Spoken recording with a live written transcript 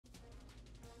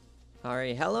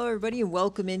Alright, hello everybody and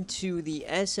welcome into the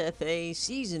SFA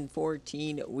Season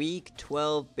 14 Week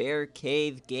 12 Bear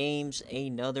Cave Games.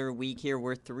 Another week here.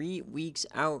 We're 3 weeks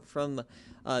out from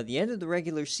the end of the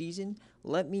regular season.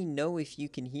 Let me know if you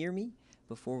can hear me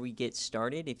before we get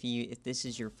started. If this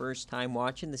is your first time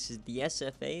watching, this is the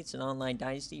SFA. It's an online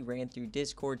dynasty ran through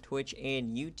Discord, Twitch,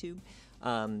 and YouTube.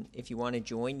 If you want to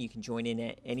join, you can join in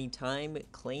at any time,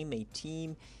 claim a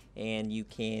team, and you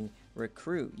can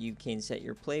recruit. You can set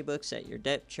your playbook, set your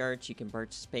depth charts. You can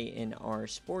participate in our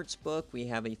sports book. We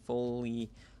have a fully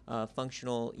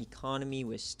functional economy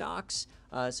with stocks.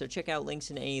 So check out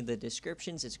links in any of the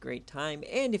descriptions. It's a great time.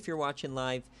 And if you're watching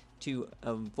live, to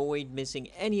avoid missing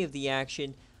any of the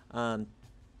action,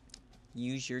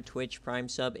 use your Twitch Prime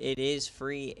sub. It is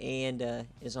free, and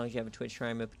as long as you have a Twitch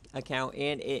Prime account,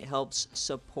 and it helps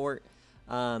support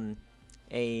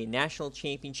a national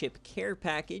championship care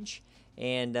package.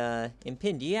 And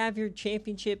Pin, do you have your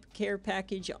championship care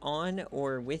package on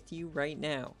or with you right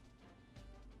now?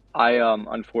 I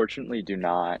unfortunately do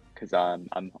not, because I'm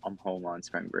home on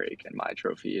spring break and my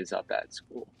trophy is up at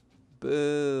school.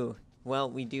 Boo.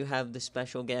 Well, we do have the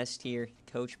special guest here,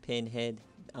 Coach Pinhead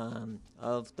of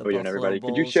the How are you doing, Buffalo everybody?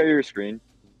 Could you Bulls. share your screen?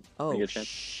 Oh,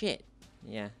 shit.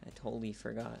 Yeah, I totally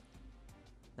forgot.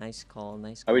 Nice call,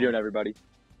 nice call. How are we doing, everybody?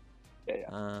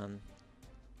 Yeah.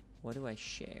 What do I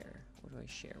share? What do I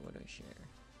share?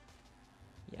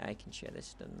 Yeah, I can share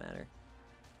this. Doesn't matter.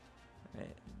 All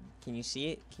right. Can you see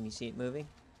it? Can you see it moving?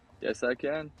 Yes, I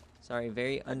can. Sorry,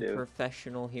 very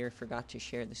unprofessional here. Forgot to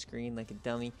share the screen like a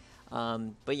dummy.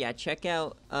 But yeah, check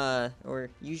out or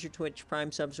use your Twitch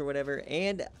Prime subs or whatever,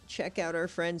 and check out our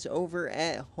friends over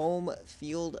at Home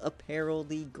Field Apparel,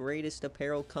 the greatest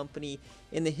apparel company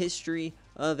in the history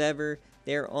of ever.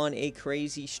 They're on a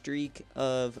crazy streak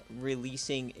of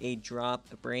releasing a drop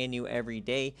brand new every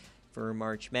day for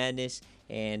March Madness,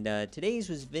 and today's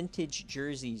was vintage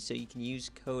jerseys, so you can use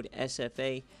code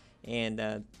SFA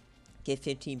and get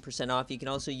 15% off. You can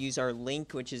also use our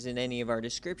link, which is in any of our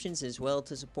descriptions as well,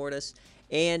 to support us.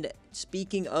 And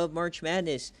speaking of March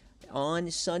Madness,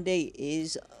 on Sunday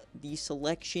is the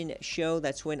selection show.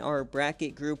 That's when our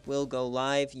bracket group will go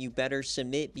live. You better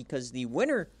submit, because the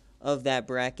winner of that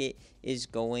bracket is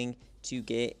going to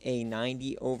get a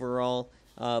 90 overall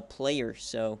player.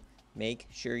 So make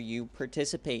sure you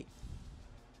participate.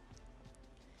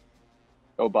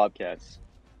 Go Bobcats.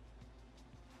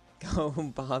 Go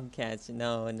Bobcats.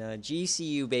 No,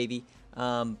 GCU, baby.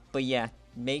 But yeah,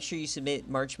 make sure you submit.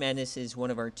 March Madness is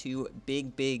one of our two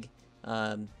big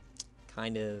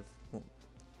kind of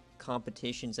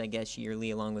competitions, I guess,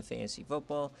 yearly, along with fantasy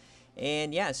football.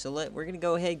 And yeah, so we're going to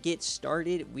go ahead and get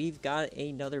started. We've got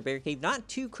another Bear Cave. Not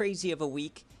too crazy of a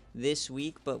week this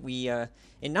week, but and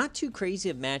not too crazy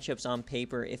of matchups on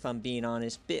paper, if I'm being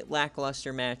honest. Bit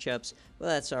lackluster matchups, but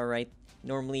that's all right.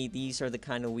 Normally, these are the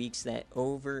kind of weeks that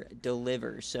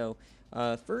over-deliver. So,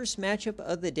 first matchup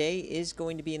of the day is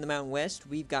going to be in the Mountain West.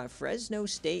 We've got Fresno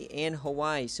State and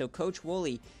Hawaii. So, Coach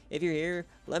Woolley, if you're here,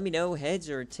 let me know heads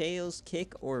or tails,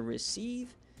 kick or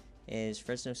receive, as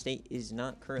Fresno State is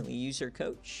not currently user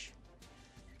coach.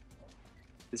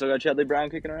 You still got Chadley Brown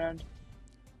kicking around?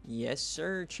 Yes,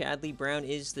 sir. Chadley Brown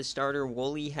is the starter.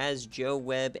 Woolley has Joe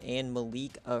Webb and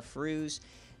Malik Afruz.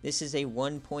 This is a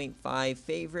 1.5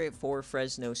 favorite for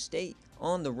Fresno State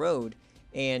on the road.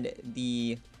 And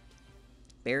the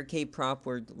Bear Cave prop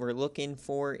we're looking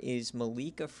for is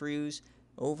Malik Afruz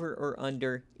over or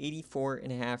under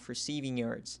 84.5 receiving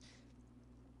yards.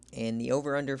 And the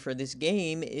over-under for this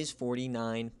game is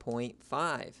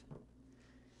 49.5.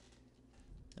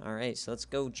 All right, so let's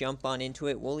go jump on into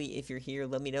it. Wooly, if you're here,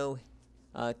 let me know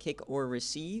kick or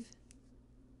receive.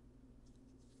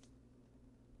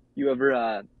 You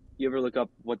ever look up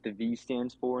what the V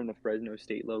stands for in the Fresno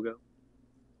State logo?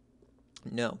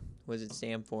 No. What does it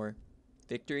stand for?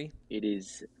 Victory? It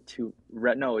is it's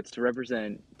to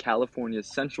represent California's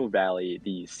Central Valley,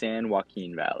 the San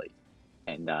Joaquin Valley.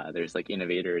 And there's like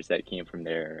innovators that came from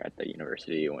there at the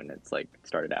university when it's like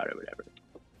started out or whatever.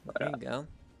 But, there you go.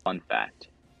 Fun fact.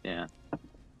 Yeah.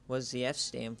 What does the F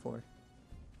stand for?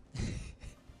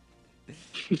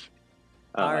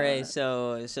 All right,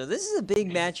 so this is a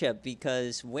big matchup,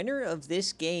 because winner of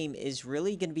this game is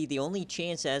really going to be the only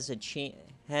chance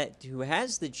who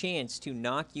has the chance to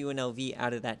knock UNLV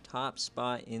out of that top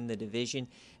spot in the division,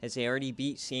 as they already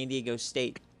beat San Diego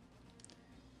State.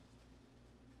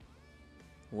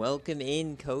 Welcome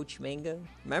in, Coach Mango.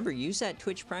 Remember, use that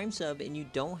Twitch Prime sub, and you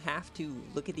don't have to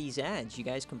look at these ads. You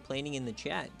guys complaining in the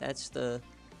chat. That's the...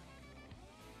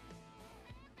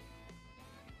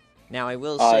 Now, I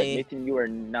will say... Nathan, you are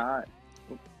not...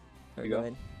 Go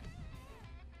ahead.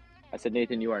 I said,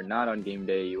 Nathan, you are not on game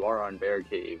day. You are on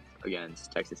BearCave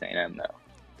against Texas A&M, though.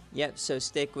 Yep, so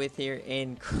stick with here.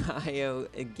 And Cryo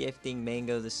gifting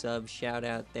Mango the sub. Shout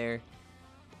out there.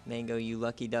 Mango, you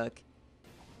lucky duck.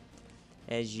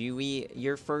 As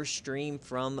your first stream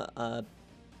from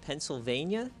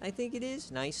Pennsylvania, I think it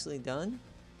is. Nicely done.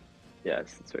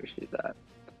 Yes, that's where she's at.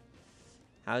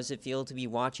 How does it feel to be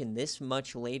watching this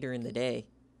much later in the day?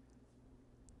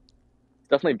 It's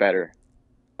definitely better.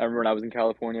 I remember when I was in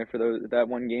California for that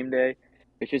one game day.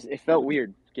 It felt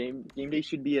weird. Game day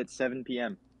should be at 7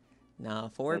 p.m. Nah,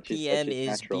 4 That's p.m. just is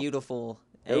natural. beautiful.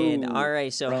 And Oh, all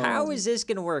right, so how wrong. is this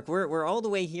gonna work? We're all the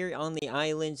way here on the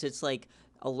islands. It's like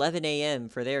 11 a.m.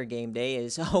 for their game day.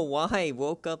 As Hawaii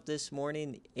woke up this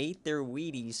morning, ate their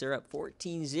Wheaties. They're up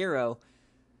 14-0.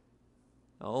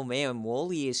 Oh man,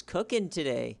 Wooly is cooking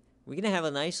today. We're gonna have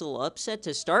a nice little upset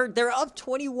to start. They're up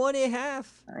 21.5.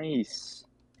 Nice.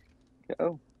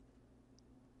 Go.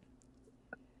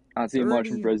 Not seeing much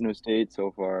from Fresno State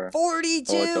so far.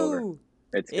 42. Oh, it's over.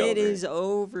 It's over. It is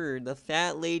over. The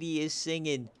fat lady is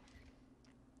singing.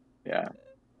 Yeah.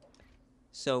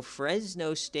 So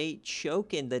Fresno State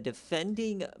choking the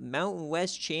defending Mountain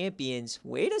West champions.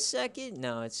 Wait a second.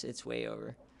 No, it's way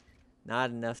over. Not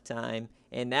enough time.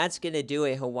 And that's going to do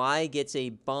it. Hawaii gets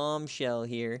a bombshell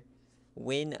here.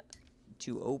 Win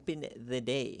to open the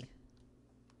day.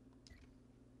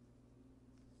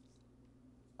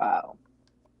 Wow.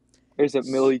 There's a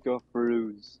Malika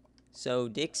Cruz. So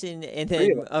Dixon and then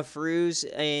Fruz,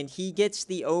 and he gets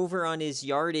the over on his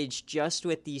yardage just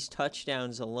with these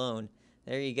touchdowns alone.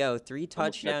 There you go. 3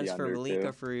 touchdowns for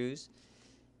Malika Fruz.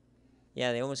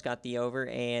 Yeah, they almost got the over.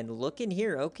 And looking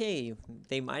here, okay,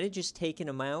 they might have just taken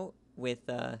him out with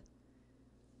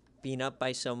being up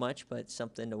by so much, but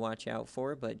something to watch out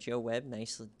for. But Joe Webb,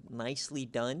 nicely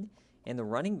done. And the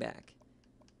running back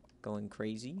going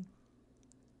crazy.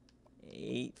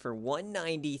 8 for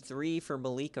 193 for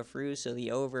Malika Fruz, so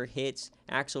the over hits.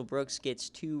 Axel Brooks gets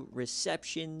 2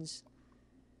 receptions.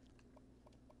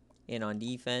 And on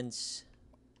defense,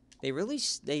 they really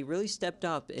stepped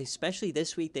up, especially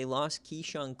this week. They lost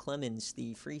Keyshawn Clemens,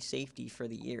 the free safety for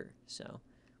the year. So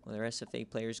when their SFA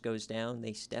players goes down,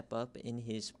 they step up in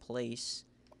his place.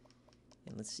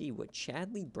 And let's see what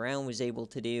Chadley Brown was able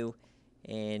to do.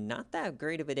 And not that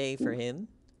great of a day for him.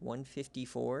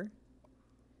 154.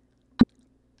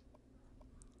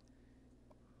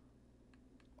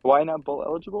 Hawaii not bowl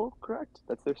eligible, correct?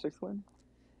 That's their 6th win?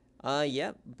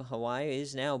 Yep. Hawaii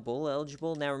is now bowl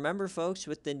eligible. Now, remember, folks,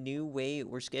 with the new way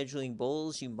we're scheduling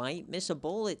bowls, you might miss a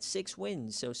bowl at 6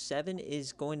 wins. So 7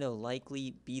 is going to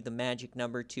likely be the magic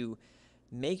number to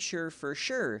make sure for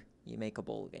sure you make a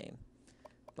bowl game.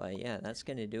 But, yeah, that's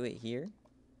going to do it here.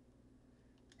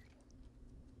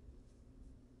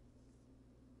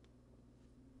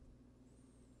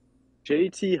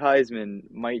 JT Heisman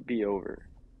might be over.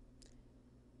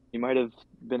 He might have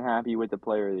been happy with the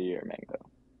player of the year, Mango.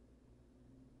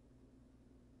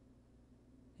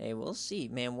 Hey, we'll see.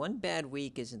 Man, one bad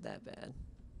week isn't that bad.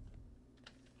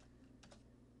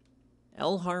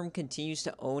 Elharm continues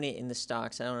to own it in the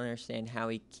stocks. I don't understand how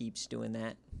he keeps doing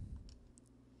that.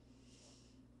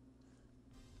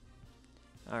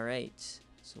 All right.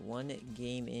 So 1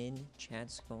 game in.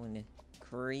 Chat's going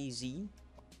crazy.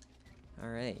 All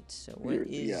right. So what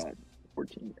is...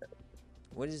 14 yet.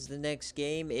 What is the next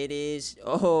game? It is,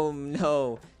 oh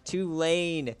no,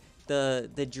 Tulane,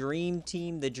 the dream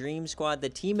team, the dream squad, the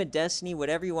team of destiny,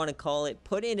 whatever you want to call it,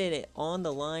 putting it on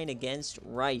the line against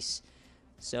Rice.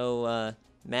 So,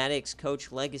 Maddox,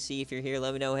 Coach Legacy, if you're here,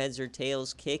 let me know heads or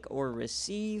tails, kick or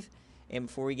receive. And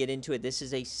before we get into it, this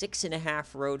is a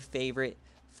 6.5 road favorite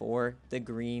for the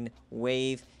Green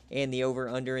Wave. And the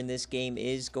over-under in this game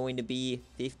is going to be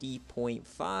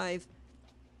 50.5.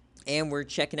 And we're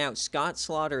checking out Scott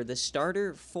Slaughter, the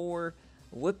starter for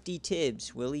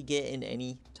Whoop-de-Tibbs. Will he get an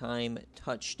anytime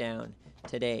touchdown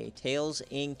today? Tails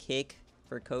and kick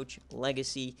for Coach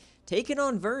Legacy. Taking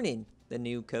on Vernon, the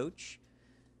new coach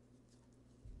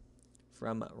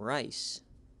from Rice.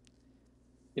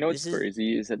 You know what's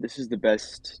crazy is that this is the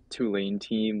best Tulane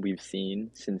team we've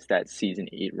seen since that Season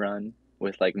 8 run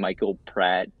with, like, Michael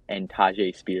Pratt and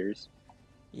Tajay Spears.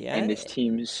 Yeah. And this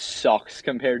team sucks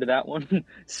compared to that one.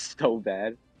 So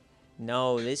bad.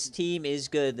 No, this team is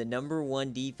good. The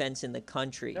 #1 defense in the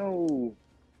country. No.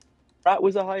 Pratt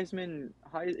was in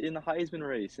the Heisman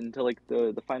race until, like,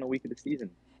 the final week of the season.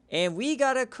 And we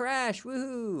got a crash.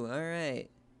 Woohoo. All right.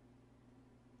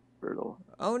 Brutal.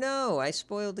 Oh, no. I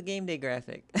spoiled the game day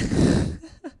graphic.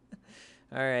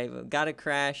 All right. Well, got a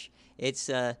crash. It's,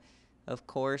 of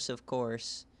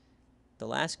course. The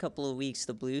last couple of weeks,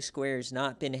 the blue square's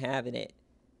not been having it.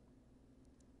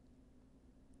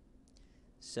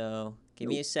 So give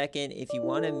me a second. If you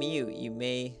want to mute, you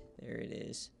may. There it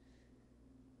is.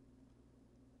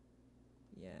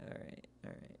 Yeah, all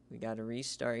right. We got to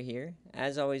restart here.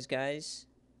 As always, guys,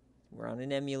 we're on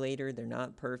an emulator. They're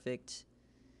not perfect.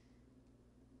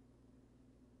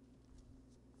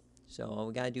 So all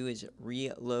we got to do is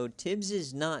reload. Tibbs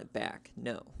is not back.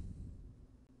 No.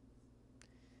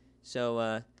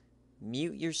 So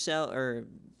mute yourself or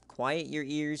quiet your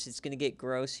ears. It's going to get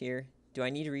gross here. Do I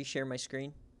need to reshare my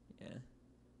screen? Yeah.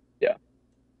 Yeah.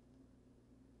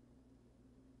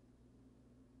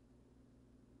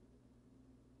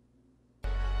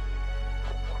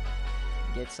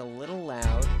 Gets a little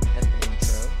loud at the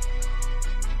intro.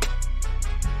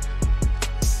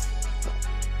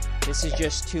 This is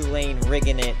just Tulane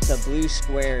rigging it. The blue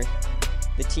square.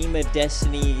 The team of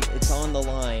destiny. It's on the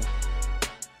line.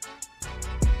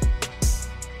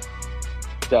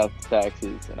 Death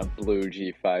taxes and a blue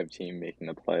G5 team making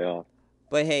the playoff.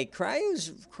 But hey,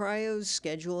 Cryo's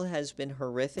schedule has been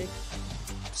horrific.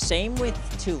 Same with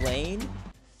Tulane,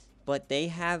 but they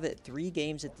have 3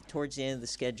 games towards the end of the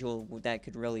schedule that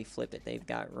could really flip it. They've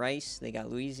got Rice, they got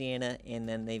Louisiana, and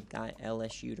then they've got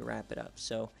LSU to wrap it up.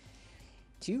 So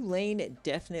Tulane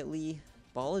definitely,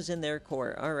 ball is in their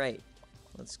court. All right,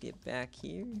 let's get back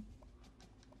here.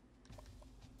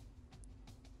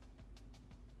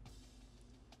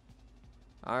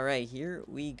 All right, here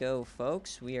we go,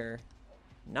 folks. We are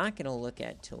not going to look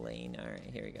at Tulane. All right,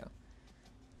 here we go.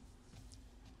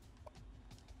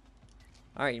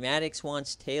 All right, Maddox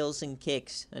wants tails and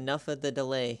kicks. Enough of the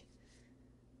delay.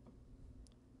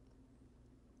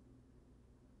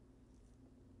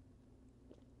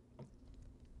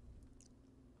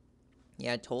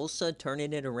 Yeah, Tulsa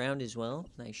turning it around as well.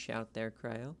 Nice shout there,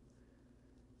 Cryo.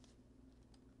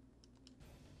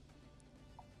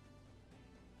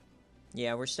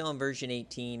 Yeah, we're still on version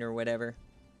 18 or whatever.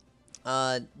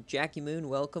 Jackie Moon,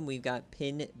 welcome. We've got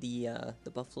Pin, the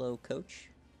Buffalo coach.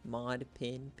 Mod,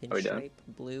 Pin, Pinstripe,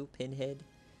 Blue, Pinhead.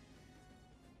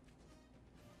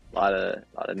 A lot of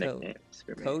nicknames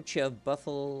for me. Coach of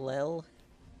Buffalo.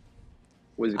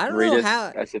 Was the greatest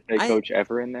SFA coach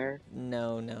ever in there?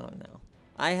 No.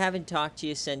 I haven't talked to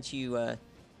you since you,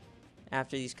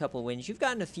 after these couple wins. You've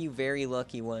gotten a few very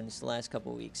lucky ones the last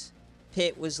couple weeks.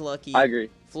 Pitt was lucky. I agree.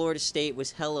 Florida State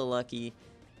was hella lucky.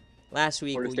 Last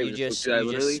week you just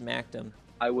smacked them.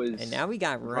 And now we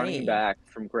got rain. Running back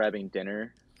from grabbing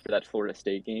dinner for that Florida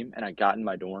State game, and I got in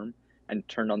my dorm and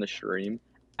turned on the stream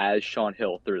as Sean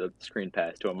Hill threw the screen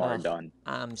pass to Amar Dunn.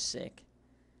 I'm sick.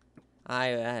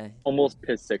 I almost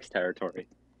piss 6 territory.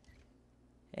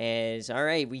 All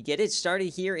right, we get it started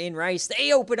here in Rice.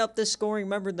 They open up the scoring.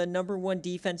 Remember, the #1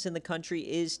 defense in the country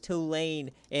is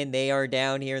Tulane, and they are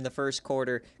down here in the first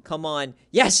quarter. Come on.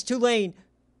 Yes, Tulane.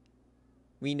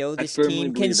 We know this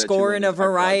team can score in a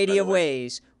variety of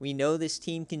ways. We know this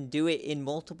team can do it in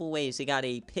multiple ways. They got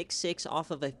a pick 6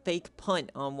 off of a fake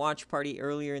punt on Watch Party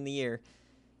earlier in the year.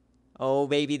 Oh,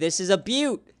 baby, this is a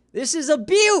beaut. This is a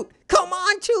beaut. Come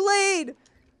on, Tulane.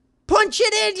 Punch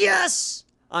it in, yes.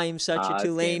 I am such a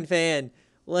Tulane fan.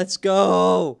 Let's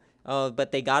go. Oh,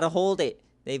 but they got to hold it.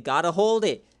 They've got to hold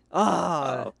it.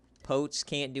 Potes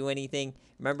can't do anything.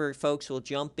 Remember, folks, we'll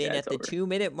jump in at the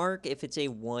 2-minute mark if it's a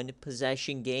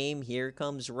 1-possession game. Here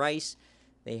comes Rice.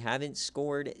 They haven't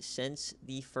scored since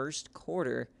the first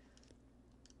quarter.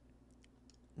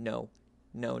 No,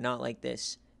 not like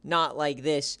this. Not like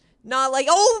this. Not like,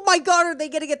 oh my God, are they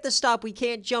going to get the stop? We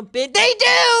can't jump in. They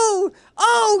do!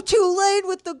 Oh, Tulane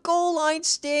with the goal line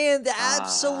stand.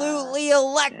 Absolutely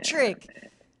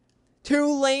electric.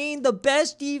 Tulane, the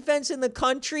best defense in the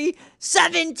country,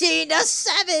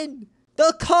 17-7.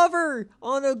 The cover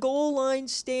on a goal line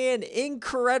stand.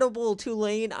 Incredible,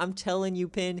 Tulane. I'm telling you,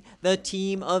 Pin, the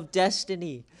team of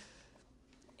destiny.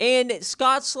 And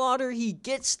Scott Slaughter, he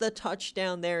gets the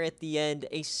touchdown there at the end.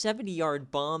 A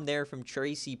 70-yard bomb there from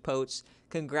Tracy Potes.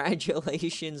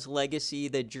 Congratulations, Legacy.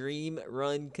 The dream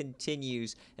run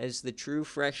continues as the true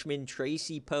freshman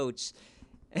Tracy Potes,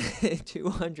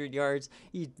 200 yards.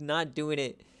 He's not doing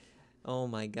it. Oh,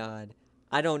 my God.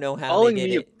 I don't know how they did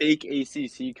it. Calling me a fake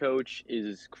ACC coach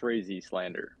is crazy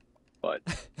slander, but...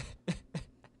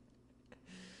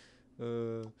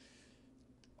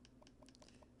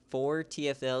 4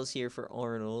 TFLs here for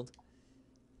Arnold.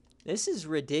 This is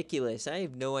ridiculous. I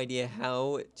have no idea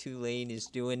how Tulane is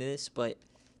doing this, but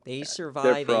they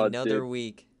survive another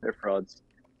week. They're frauds.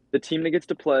 The team that gets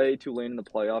to play Tulane in the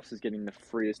playoffs is getting the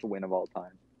freest win of all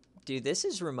time. Dude, this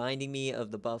is reminding me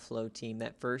of the Buffalo team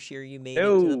that first year you made it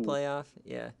to the playoff.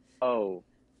 Yeah. Oh.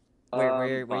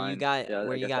 Where you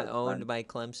got owned by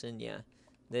Clemson. Yeah.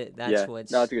 That's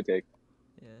what's. No, that's a good take.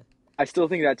 Yeah. I still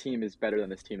think that team is better than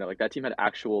this team. Like that team had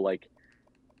actual like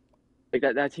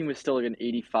that team was still like an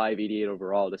 85, 88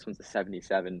 overall. This one's a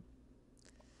 77.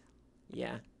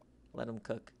 Yeah, let them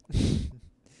cook.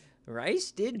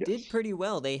 Rice did pretty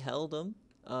well. They held them.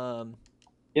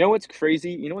 You know what's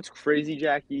crazy? You know what's crazy,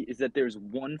 Jackie, is that there's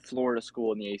one Florida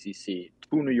school in the ACC,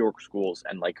 two New York schools,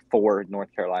 and like four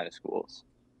North Carolina schools.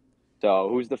 So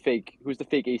who's the fake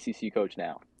ACC coach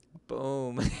now?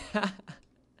 Boom.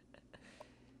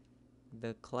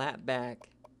 The clapback.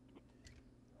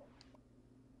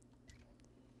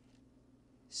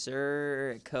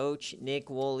 Sir, Coach Nick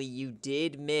Woolley, you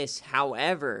did miss.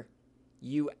 However,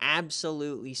 you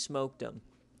absolutely smoked them.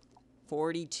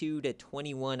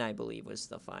 42-21, I believe, was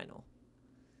the final.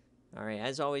 All right,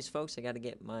 as always, folks, I got to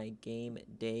get my game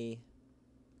day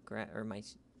or my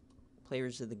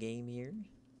players of the game here.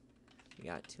 We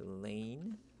got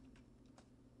Tulane.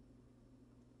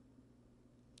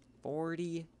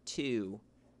 42.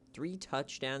 3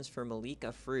 touchdowns for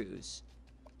Malika Fruz.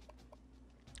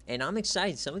 And I'm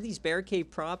excited. Some of these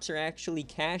BearCave props are actually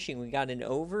cashing. We got an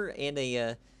over and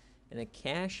a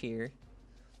cash here.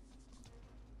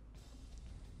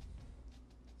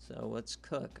 So let's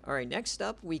cook. All right, next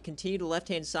up, we continue to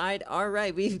left-hand side. All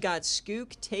right, we've got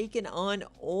Skook taking on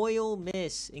Ole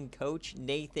Miss and Coach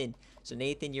Nathan. So,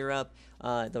 Nathan, you're up.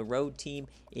 The road team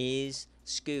is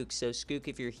Skook. So, Skook,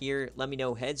 if you're here, let me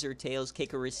know heads or tails,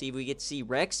 kick or receive. We get to see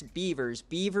Rex Beavers.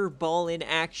 Beaver ball in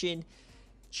action.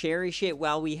 Cherish it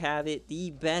while we have it.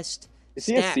 The best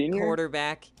stat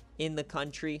quarterback in the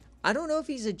country. I don't know if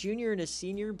he's a junior and a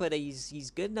senior, but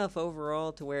he's good enough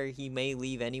overall to where he may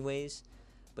leave anyways.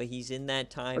 But he's in that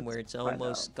time where it's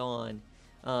almost gone.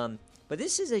 But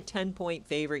this is a 10-point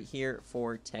favorite here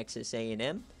for Texas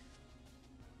A&M.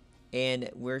 And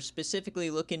we're specifically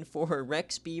looking for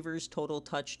Rex Beavers total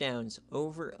touchdowns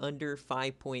over under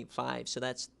 5.5. So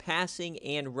that's passing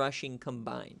and rushing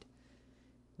combined.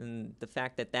 And the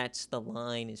fact that that's the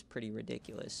line is pretty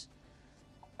ridiculous.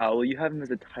 Well, you have him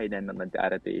as a tight end on the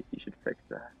database. You should fix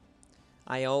that.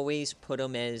 I always put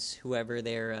him as whoever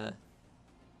they're...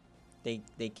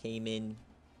 They came in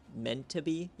meant to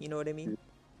be, you know what I mean?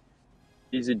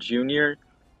 He's a junior,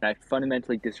 and I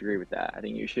fundamentally disagree with that. I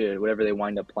think you should, whatever they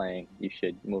wind up playing, you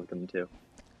should move them to.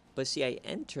 But see, I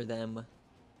enter them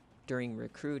during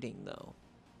recruiting, though.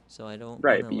 So I don't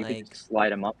Right, but you can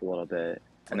slide them up a little bit,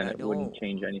 and then it wouldn't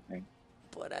change anything.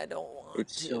 But I don't want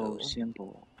It's so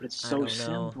simple. But it's so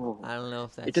simple. I don't know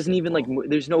if that's It doesn't even,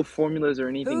 there's no formulas or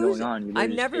anything going on.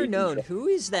 I've never known. Who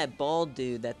is that bald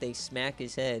dude that they smack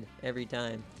his head every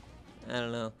time? I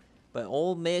don't know. But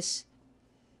Ole Miss.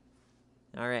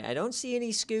 All right, I don't see any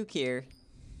Skook here.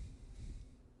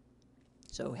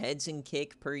 So heads and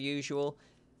kick per usual.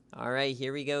 All right,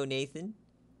 here we go, Nathan.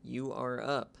 You are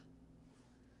up.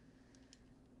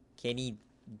 Can he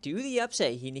do the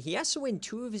upset? He has to win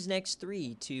 2 of his next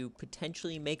 3 to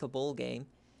potentially make a bowl game.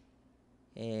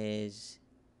 As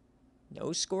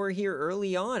no score here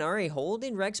early on. All right,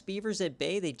 holding Rex Beavers at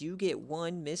bay. They do get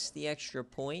 1, miss the extra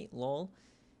point, lol.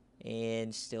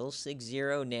 And still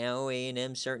 6-0 now.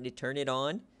 A&M starting to turn it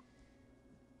on.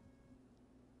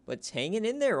 But it's hanging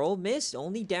in there. Ole Miss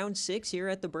only down 6 here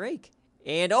at the break.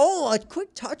 And, a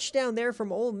quick touchdown there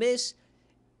from Ole Miss.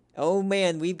 Oh,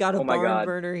 man, we've got a barn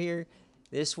burner here.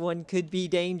 This one could be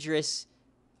dangerous.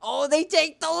 Oh, they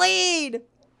take the lead!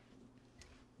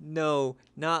 No,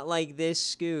 not like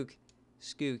this, Skook.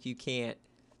 Skook, you can't.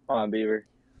 Come on, Beaver.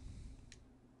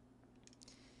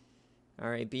 All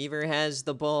right, Beaver has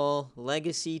the ball.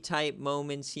 Legacy-type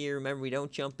moments here. Remember, we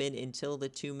don't jump in until the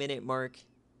 2-minute mark.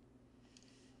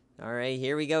 All right,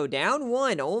 here we go. Down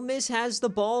 1. Ole Miss has the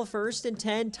ball. 1st and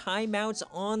 10. Timeouts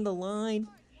on the line.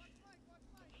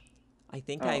 I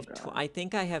think I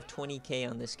have 20K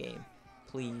on this game.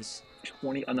 Please.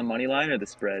 20 on the money line or the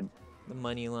spread? The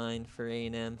money line for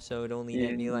A&M, so it only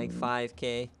net me like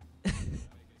 5K.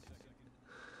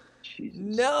 Jesus.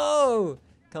 No!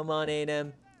 Come on,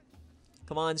 A&M.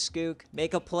 Come on, Skook.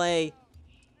 Make a play.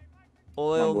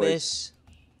 Ole Miss.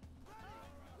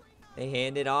 They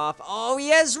hand it off. Oh,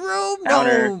 he has room!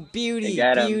 Counter. No!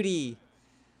 Beauty.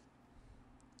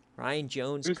 Ryan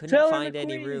Jones couldn't find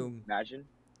any room. Imagine.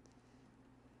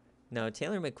 No,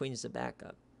 Taylor McQueen's the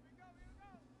backup.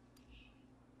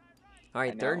 All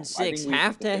right, 3rd and 6.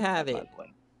 Have to have it.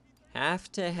 Have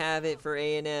to have it for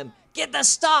A&M. Get the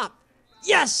stop!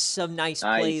 Yes! A nice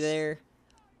play there.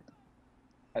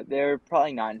 They're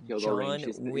probably not in field goal range.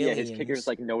 His kicker's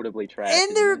notably trash.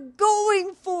 And they're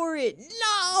going for it! No!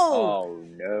 Oh,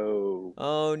 no.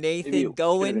 Oh, Nathan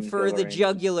going for the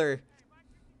jugular.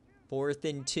 4th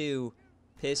and 2.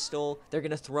 Pistol. They're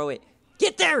going to throw it.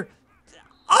 Get there!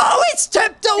 Oh, it's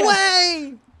tipped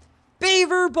away!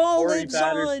 Beaver ball Corey lives on.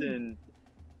 Patterson.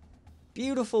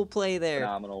 Beautiful play there.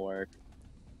 Phenomenal work.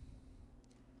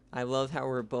 I love how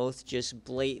we're both just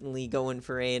blatantly going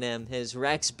for A&M. As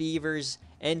Rex Beavers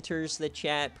enters the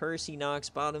chat. Percy Knox,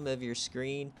 bottom of your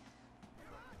screen.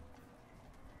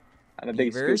 I'm a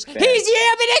big Beavers. Scoop fan. He's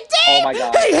yamming it deep! Oh my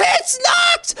God. He hits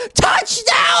Knox!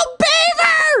 Touchdown,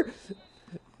 Beaver!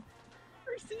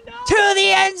 Percy Knox. To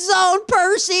the end zone,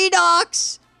 Percy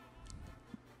Knox!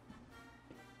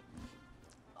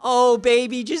 Oh,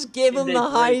 baby, just give him the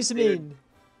Heisman.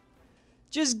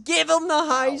 Just give him the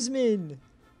Heisman.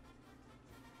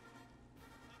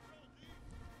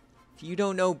 If you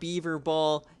don't know Beaver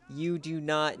Ball, you do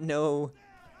not know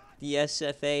the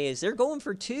SFA. As they're going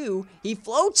for 2, he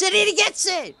floats it and he gets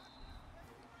it.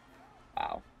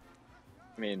 Wow.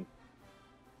 I mean,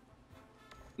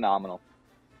 phenomenal.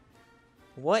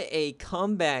 What a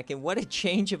comeback and what a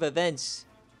change of events.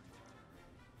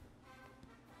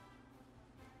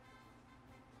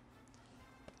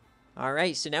 All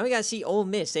right, so now we got to see Ole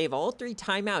Miss. They have all 3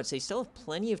 timeouts. They still have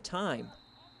plenty of time.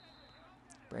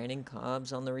 Brandon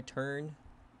Cobb's on the return.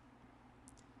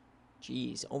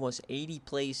 Jeez, almost 80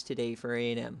 plays today for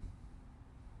A&M.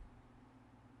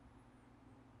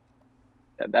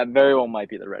 That very well might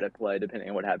be the Reddit play, depending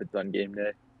on what happens on game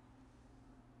day.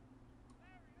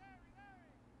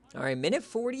 All right, minute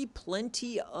 40,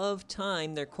 plenty of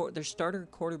time. Their starter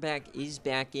quarterback is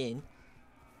back in.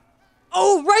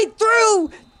 Oh, right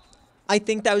through! I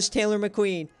think that was Taylor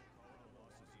McQueen.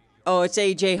 Oh, it's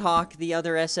A.J. Hawk, the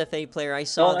other SFA player. I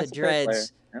saw the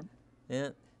dreads. Yeah.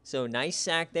 So nice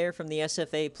sack there from the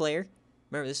SFA player.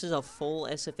 Remember, this is a full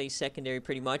SFA secondary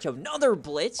pretty much. Another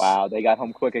blitz. Wow, they got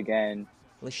home quick again.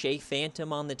 Lachey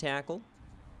Phantom on the tackle.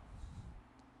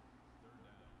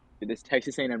 This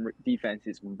Texas A&M defense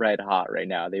is red hot right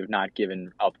now. They've not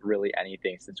given up really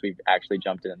anything since we've actually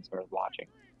jumped in and started watching.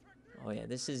 Oh, yeah,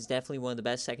 this is definitely one of the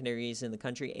best secondaries in the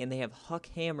country. And they have Huck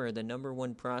Hammer, the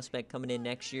 #1 prospect, coming in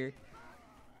next year.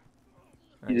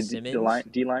 Right, He's a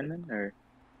D lineman? Or?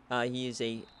 He is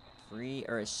a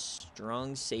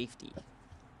strong safety.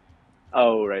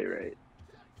 Oh, right.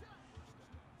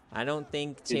 I don't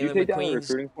think Did Taylor you take down a McQueen's...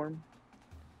 recruiting form?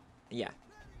 Yeah.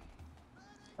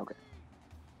 Okay.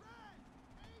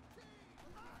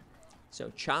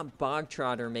 So Chop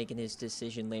Bogtrotter making his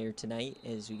decision later tonight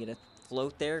as we get a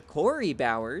float there. Corey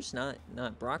Bowers, not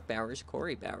Brock Bowers,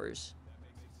 Corey Bowers.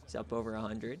 He's up over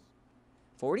 100.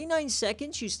 49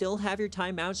 seconds, you still have your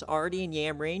timeouts already in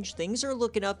yam range. Things are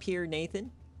looking up here,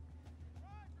 Nathan.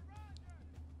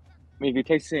 I mean, if you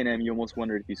take A&M, you almost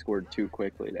wondered if you scored too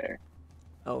quickly there.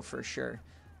 Oh, for sure.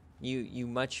 You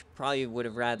much probably would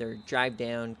have rather drive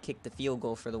down, kick the field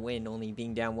goal for the win, only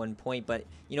being down 1 point. But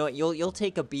you know what? You'll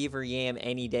take a Beaver Yam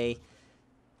any day.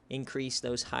 Increase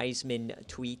those Heisman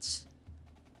tweets.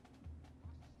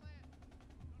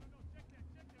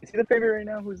 Is he the favorite right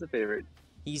now? Who's the favorite?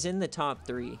 He's in the top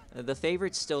 3. The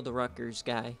favorite's still the Rutgers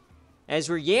guy. As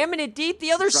we're yamming it deep,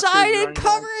 the other side in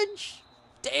coverage.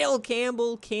 Dale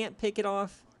Campbell can't pick it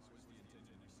off.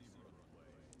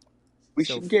 We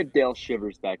should get Dale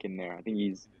Shivers back in there. I think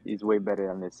he's way better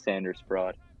than this Sanders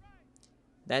fraud.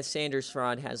 That Sanders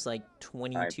fraud has like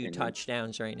 22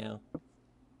 touchdowns right now.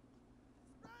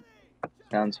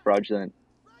 Sounds fraudulent.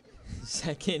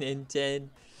 2nd and 10.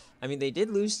 I mean, they did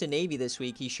lose to Navy this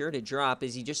week. He's sure to drop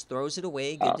as he just throws it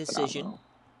away. Good decision. Phenomenal.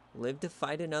 Live to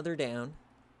fight another down.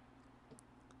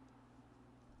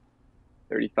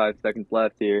 35 seconds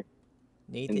left here.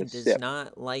 Nathan does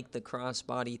not like the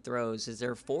crossbody throws. Is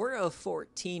there 4 of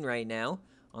 14 right now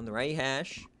on the right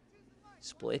hash?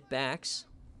 Split backs.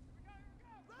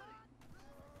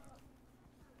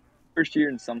 First year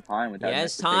in some time with that.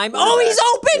 Yes, time. Oh, he's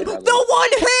open! The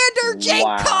one-hander,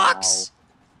 Jake Cox!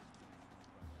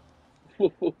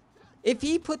 If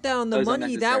he put that on the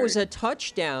money, that was a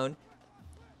touchdown.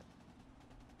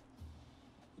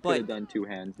 Could have done 2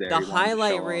 hands there.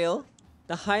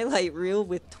 The highlight reel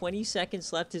with 20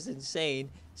 seconds left is insane.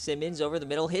 Simmons over the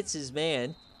middle, hits his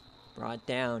man. Brought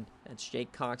down. That's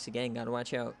Jake Cox again. Got to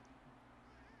watch out.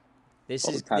 This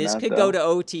could go to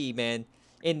OT, man.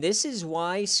 And this is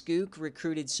why Skook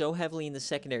recruited so heavily in the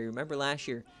secondary. Remember last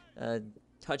year,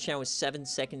 touchdown with 7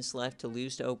 seconds left to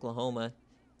lose to Oklahoma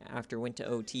after went to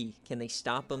OT. Can they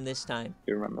stop him this time?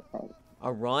 You remember that.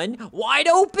 A run, wide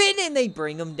open, and they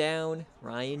bring him down.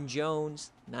 Ryan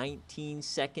Jones, 19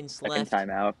 seconds left. Second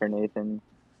timeout for Nathan.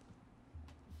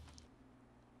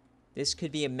 This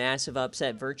could be a massive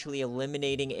upset, virtually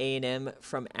eliminating A&M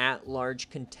from at-large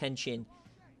contention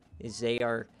as they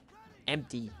are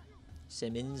empty.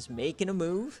 Simmons making a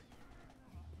move.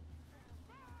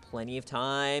 plenty of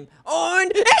time.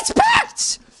 And it's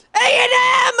picked!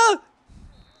 A&M!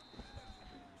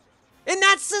 And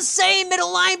that's the same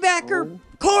middle linebacker,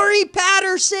 Corey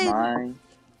Patterson.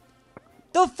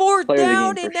 The fourth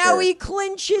down, and now he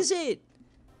clinches it.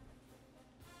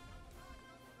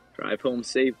 Drive home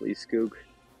safely, Skook.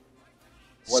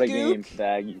 What a game for the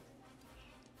Aggies.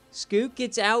 Skook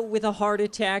gets out with a heart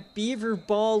attack. Beaver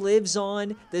ball lives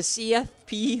on. The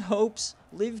CFP hopes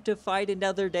live to fight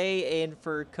another day. And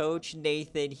for Coach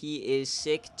Nathan, he is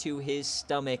sick to his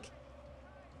stomach.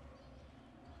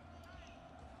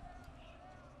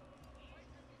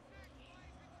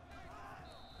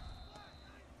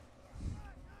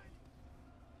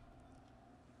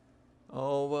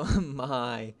 Oh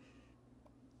my.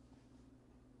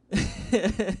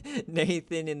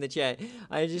 Nathan in the chat.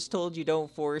 I just told you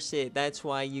don't force it. That's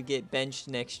why you get benched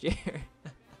next year.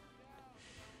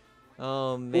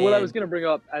 Oh, man. What I was going to bring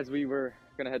up as we were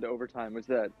going to head to overtime was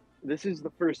that this is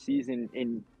the first season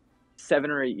in 7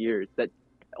 or 8 years that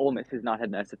Ole Miss has not had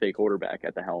an SFA quarterback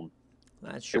at the helm.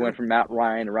 That's true. It went from Matt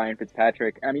Ryan to Ryan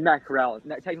Fitzpatrick. I mean, Matt Corral is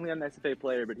technically an SFA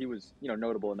player, but he was,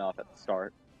 notable enough at the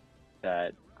start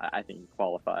that I think he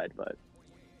qualified. But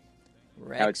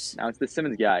Rex. Now it's the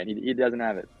Simmons guy, and he doesn't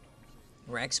have it.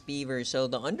 Rex Beaver. So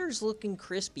the under's looking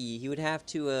crispy. He would have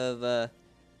to have,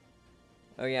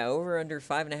 over under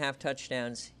 5.5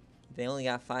 touchdowns. They only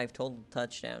got 5 total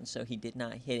touchdowns, so he did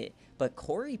not hit it. But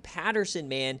Corey Patterson,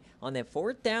 man, on that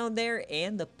fourth down there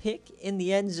and the pick in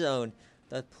the end zone,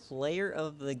 the player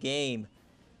of the game.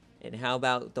 And how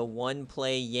about the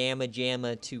one-play yamma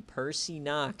jamma to Percy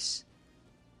Knox?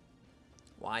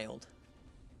 Wild.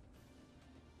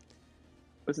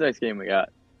 What's the next game we got?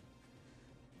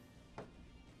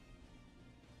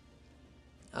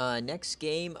 Next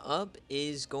game up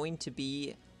is going to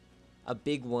be a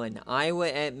big one. Iowa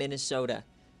at Minnesota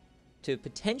to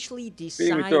potentially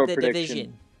decide the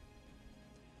division.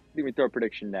 I think we throw a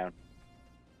prediction down.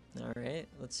 All right,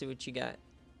 let's see what you got.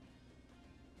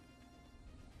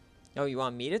 Oh, you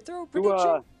want me to throw a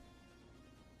prediction?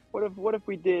 What if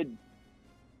we did?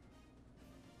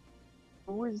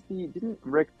 Didn't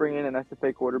Rick bring in an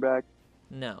SFA quarterback?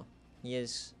 No, he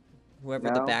is whoever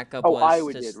the backup was. Oh,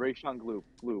 Iowa did. Rayshon Gloop.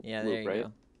 Yeah, there you right?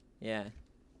 go. Yeah.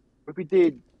 What if we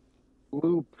did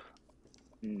Gloop?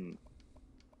 Thinking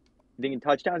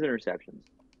touchdowns, interceptions.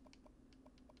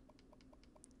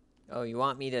 Oh, you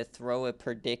want me to throw a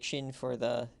prediction for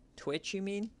the Twitch, you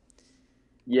mean?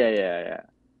 Yeah.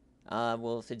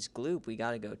 Well, if it's Gloop, we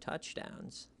got to go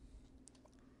touchdowns.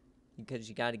 Because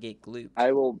you got to get Gloop.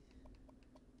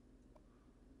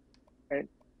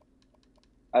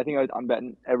 I think I'm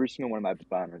betting every single one of my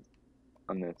banners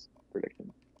on this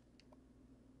prediction.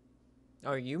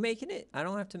 Are you making it? I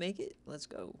don't have to make it. Let's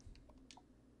go.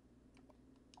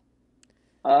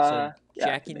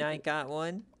 Jackie Knight got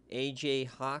one. AJ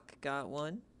Hawk got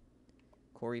one.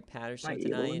 Corey Patterson with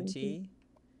an INT.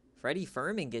 Freddie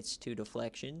Furman gets 2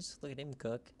 deflections. Look at him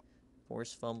cook.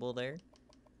 Forced fumble there.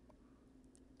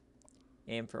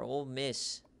 And for Ole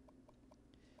Miss,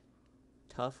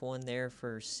 tough one there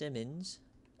for Simmons.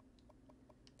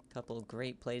 Couple of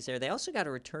great plays there. They also got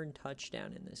a return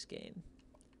touchdown in this game.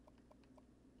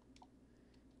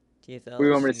 TFL. We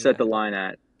want me to set the line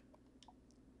at?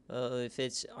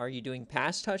 Are you doing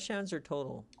pass touchdowns or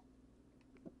total?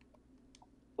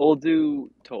 We'll do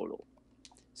total.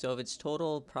 So if it's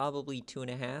total, probably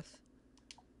 2.5.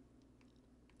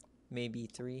 Maybe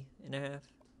 3.5.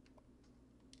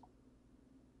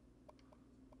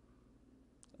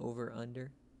 Over,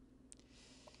 under.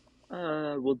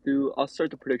 I'll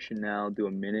start the prediction now. Do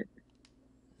a minute.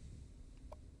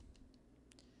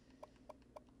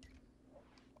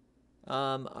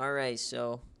 All right,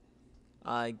 so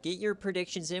get your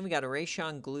predictions in. We got a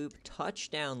Rayshon Gloop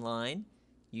touchdown line.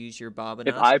 Use your Bob and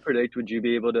If I predict, would you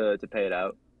be able to pay it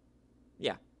out?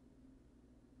 Yeah.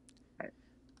 Right.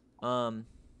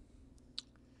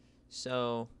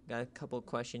 So got a couple of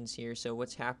questions here. So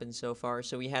what's happened so far?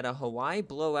 So we had a Hawaii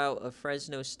blowout of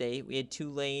Fresno State. We had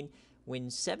Tulane win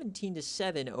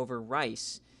 17-7 over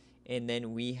Rice, and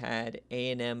then we had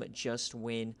A&M just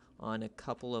win on a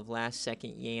couple of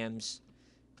last-second yams,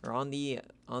 or on the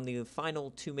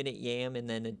final 2-minute yam, and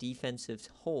then a defensive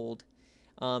hold.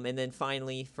 And then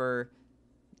finally, for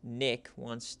Nick,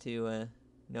 wants to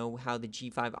know how the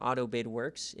G5 auto bid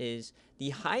works, is the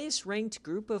highest ranked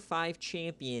group of 5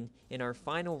 champion in our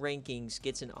final rankings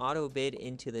gets an auto bid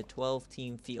into the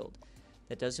 12-team field.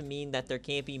 That doesn't mean that there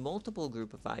can't be multiple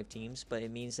group of 5 teams, but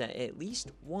it means that at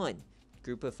least one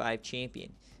group of 5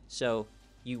 champion. So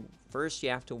you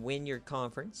have to win your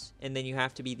conference, and then you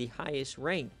have to be the highest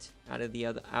ranked out of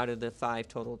the 5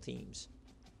 total teams.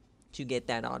 to get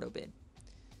that auto bid.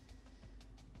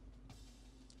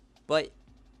 But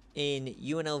in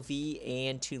UNLV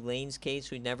and Tulane's case,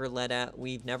 we've never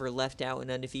left out an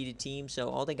undefeated team, so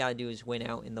all they got to do is win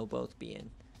out, and they'll both be in.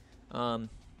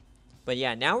 But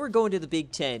yeah, now we're going to the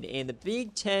Big Ten, and the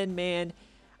Big Ten, man,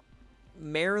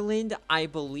 Maryland, I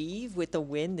believe, with the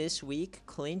win this week,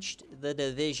 clinched the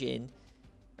division.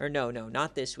 Or no,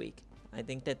 not this week. I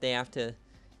think that they have to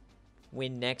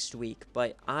win next week.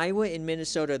 But Iowa and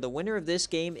Minnesota, the winner of this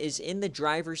game is in the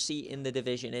driver's seat in the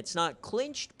division. It's not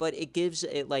clinched, but it gives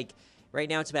it, like, right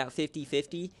now it's about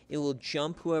 50-50. It will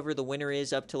jump whoever the winner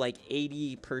is up to, like,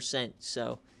 80%.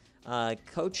 So,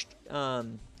 Coach,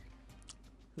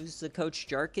 who's the Coach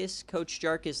Jarkis? Coach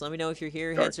Jarkis, let me know if you're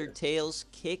here. Heads or tails,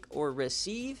 kick or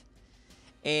receive.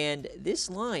 And this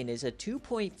line is a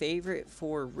 2-point favorite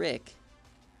for Rick.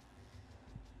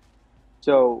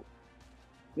 So,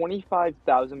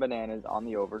 25,000 bananas on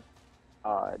the over.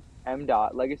 M.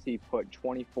 Legacy put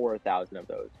 24,000 of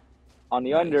those. On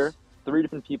the under, 3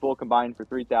 different people combined for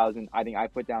 3,000. I think I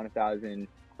put down 1,000.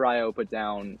 Cryo put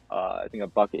down, I think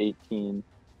 $1.18.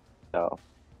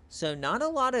 So not a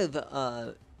lot of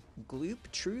Gloop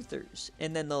truthers.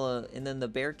 And then the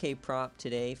BearCave prop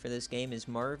today for this game is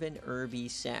Marvin Irby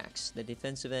sacks, the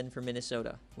defensive end for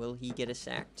Minnesota. Will he get a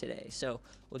sack today? So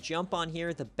we'll jump on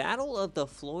here. The Battle of the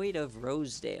Floyd of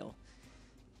Rosedale.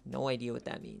 No idea what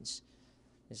that means.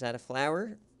 Is that a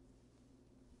flower?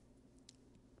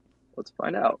 Let's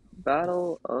find out.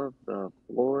 Battle of the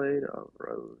Floyd of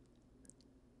Rose.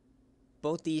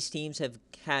 Both these teams have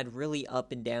had really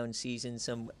up and down seasons.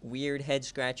 Some weird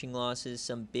head-scratching losses,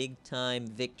 some big-time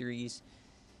victories.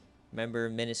 Remember,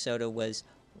 Minnesota was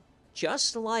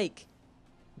just like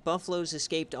Buffalo's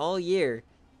escaped all year.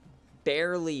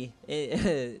 Barely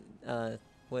end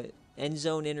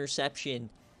zone interception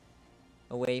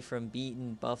away from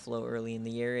beating Buffalo early in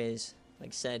the year. Is, like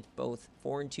I said, both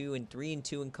 4-2 and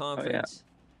 3-2 in conference. Oh,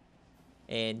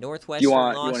 yeah. And Northwestern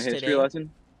lost today. You want a history lesson?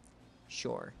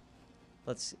 Sure.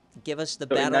 Let's give us the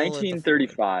battle. In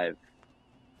 1935,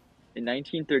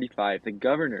 the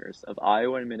governors of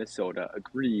Iowa and Minnesota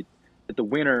agreed that the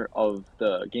winner of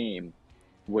the game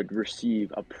would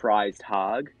receive a prized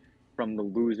hog from the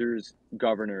loser's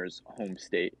governor's home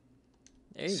state.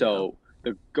 There you go.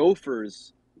 The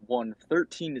Gophers won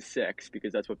 13-6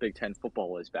 because that's what Big Ten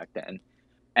football was back then,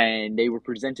 and they were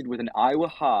presented with an Iowa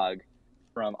hog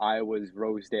from Iowa's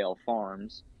Rosedale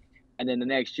Farms. And then the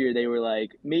next year they were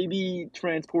like, maybe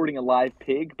transporting a live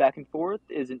pig back and forth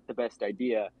isn't the best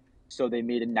idea. So they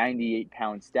made a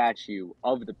 98-pound statue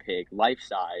of the pig,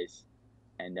 life-size.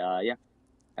 And,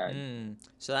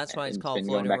 So that's why it's called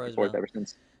Floyd of Roosevelt. Ever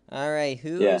since. All right,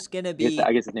 who's going to be...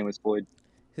 I guess his name was Floyd.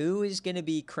 Who is going to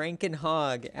be cranking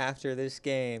hog after this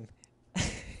game?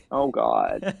 Oh,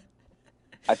 God.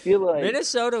 I feel like...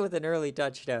 Minnesota with an early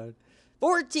touchdown.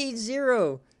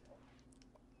 14-0.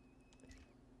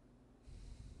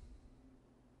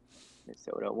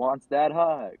 Minnesota wants that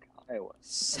hog. Iowa.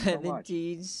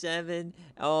 17-7.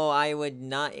 Oh, Iowa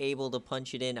not able to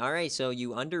punch it in. All right, so you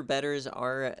underbetters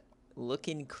are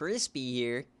looking crispy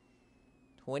here.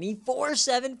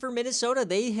 24-7 for Minnesota.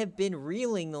 They have been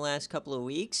reeling the last couple of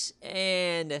weeks.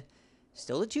 And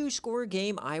still a 2-score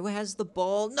game. Iowa has the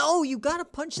ball. No, you got to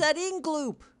punch that in,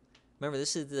 Gloop. Remember,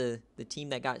 this is the team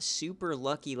that got super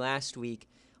lucky last week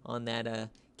on that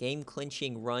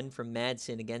game-clinching run from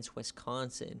Madsen against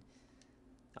Wisconsin.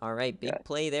 All right, big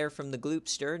play there from the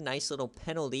Gloopster. Nice little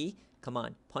penalty. Come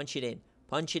on, punch it in.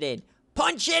 Punch it in.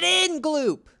 Punch it in,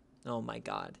 Gloop! Oh, my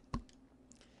God.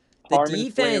 The Harmon's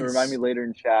defense. Remind me later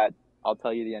in chat. I'll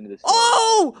tell you the end of the story.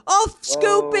 Oh! A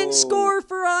scoop and score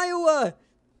for Iowa!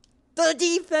 The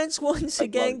defense once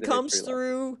again comes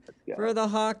through for the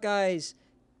Hawkeyes.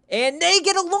 And they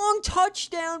get a long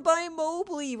touchdown by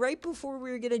Mobley right before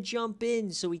we were going to jump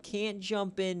in. So we can't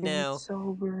jump in now. It's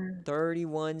over.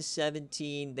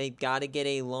 31-17. They've got to get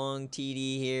a long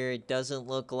TD here. It doesn't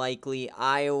look likely.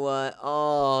 Iowa.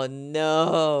 Oh,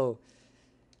 no.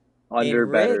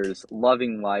 Underbetters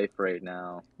loving life right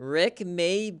now. Rick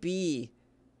may be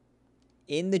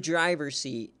in the driver's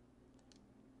seat.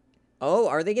 Oh,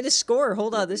 are they going to score?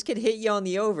 Hold on. This could hit you on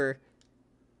the over.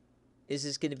 Is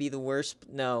this going to be the worst?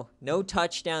 No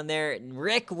touchdown there.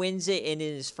 Rick wins it, and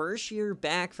in his first year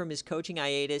back from his coaching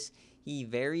hiatus, he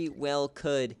very well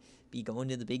could be going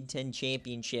to the Big Ten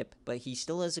championship, but he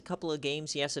still has a couple of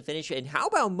games he has to finish. And how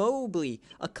about Mobley?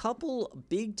 A couple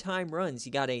big-time runs. He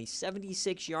got a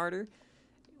 76-yarder.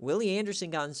 Willie Anderson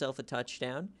got himself a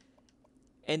touchdown,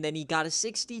 and then he got a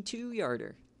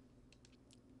 62-yarder.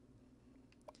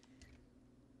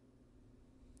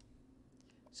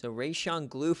 So Rayshon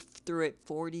Glouf threw it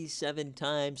 47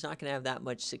 times. Not going to have that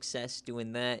much success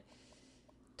doing that.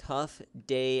 Tough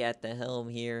day at the helm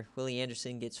here. Willie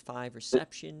Anderson gets 5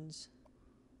 receptions.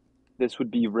 This would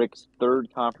be Rick's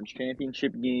 3rd conference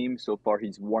championship game. So far,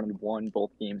 he's 1-1 both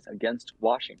games against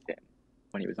Washington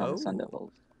when he was on the Sun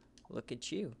Devils. Look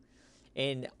at you.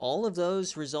 And all of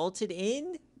those resulted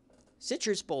in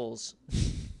Citrus Bowls.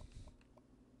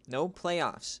 No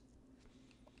playoffs.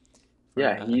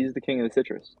 Yeah, he's the king of the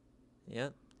citrus.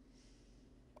 Yep.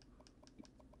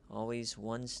 Always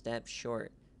one step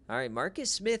short. All right,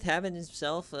 Marcus Smith having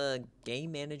himself a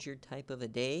game manager type of a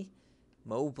day.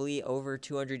 Mobley over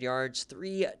 200 yards,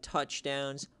 3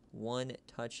 touchdowns, 1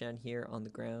 touchdown here on the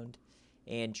ground.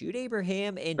 And Jude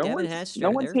Abraham and Devin Hester.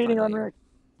 No one's hating on Rick.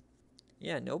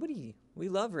 Yeah, nobody. We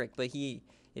love Rick, but it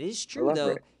is true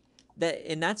though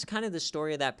and that's kind of the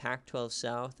story of that Pac-12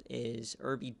 South is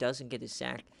Irby doesn't get a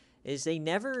sack. Is they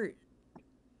never,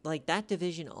 like, that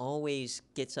division always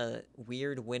gets a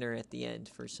weird winner at the end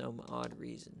for some odd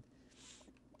reason.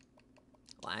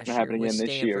 Last year happening was again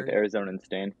this year with Stanford. Arizona and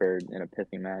Stanford in a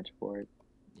pissing match for it.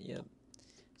 Yep.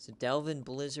 So Delvin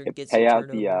Blizzard gets pay a out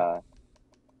turnover.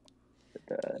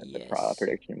 the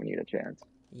prediction when you get a chance.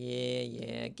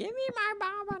 Yeah. Give me my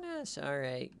bonus. All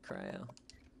right, Cryo.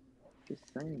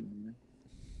 Just saying, man.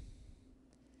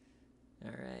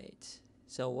 All right.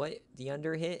 So what, the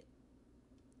under hit?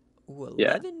 Ooh,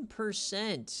 11%.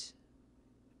 Yeah.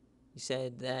 You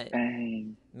said that.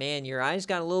 Dang. Man, your eyes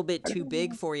got a little bit too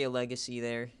big for you, Legacy,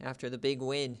 there, after the big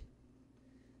win.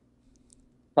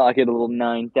 Pocket a little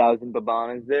 9,000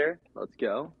 babanas there. Let's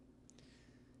go.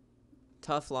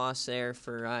 Tough loss there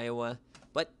for Iowa.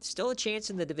 But still a chance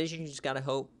in the division. You just got to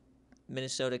hope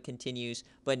Minnesota continues.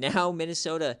 But now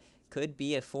Minnesota could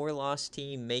be a 4-loss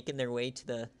team making their way to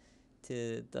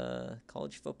the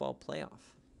college football playoff.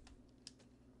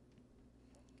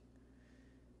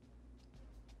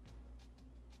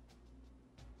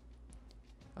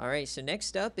 All right, so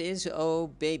next up is, oh,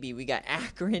 baby, we got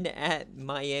Akron at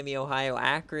Miami, Ohio.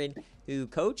 Akron, who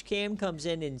Coach Cam comes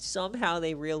in and somehow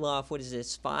they reel off, what is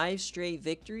this, 5 straight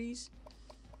victories?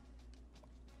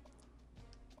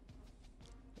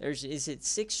 Is it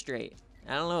 6 straight?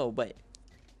 I don't know, but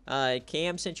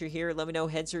Cam, since you're here, let me know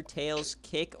heads or tails,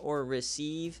 kick or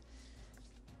receive.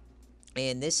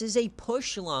 And this is a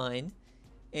push line.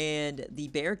 And the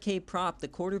BearCave prop, the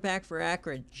quarterback for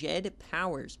Akron, Jed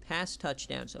Powers, pass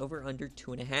touchdowns, over under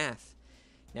 2.5.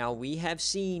 Now, we have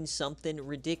seen something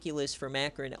ridiculous from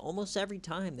Akron almost every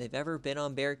time they've ever been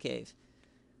on BearCave.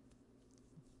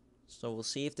 So we'll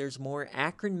see if there's more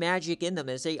Akron magic in them,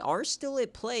 as they are still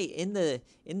at play in the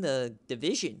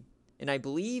division. And I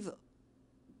believe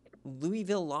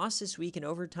Louisville lost this week in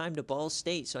overtime to Ball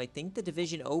State. So I think the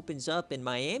division opens up in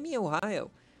Miami,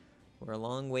 Ohio. We're a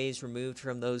long ways removed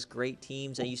from those great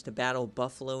teams. I used to battle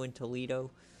Buffalo and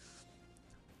Toledo.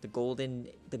 The golden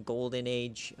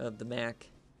age of the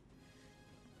MAC.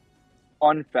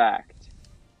 Fun fact.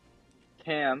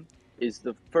 Cam is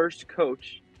the first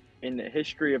coach in the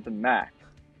history of the MAC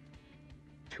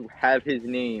to have his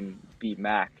name be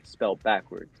Mac spelled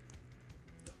backwards.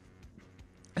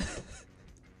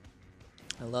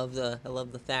 I love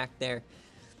the fact there.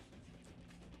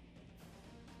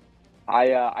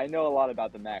 I know a lot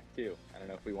about the MAC too. I don't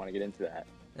know if we want to get into that.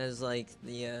 As like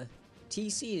the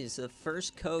TC is the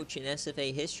first coach in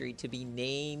SFA history to be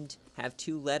named, have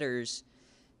 2 letters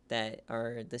that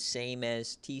are the same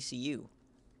as TCU.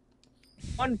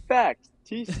 Fun fact,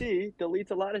 TC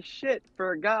deletes a lot of shit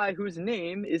for a guy whose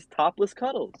name is Topless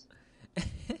Cuddles.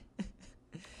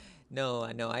 No,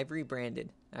 I know. I've rebranded.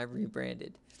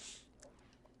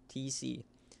 TC.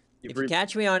 If you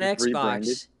catch me on Xbox,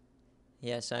 rebranded?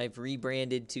 Yes, I've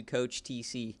rebranded to Coach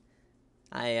TC.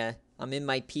 I'm in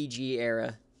my PG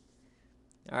era.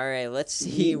 All right, let's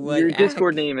see what... Your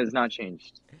Discord name has not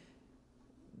changed.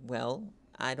 Well,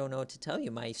 I don't know what to tell you.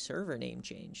 My server name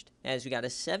changed. As we got a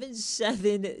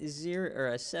 7-7-0 or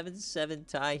a 7-7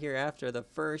 tie here after the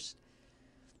first.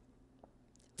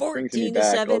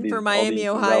 14-7 for Miami,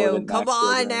 Ohio. Come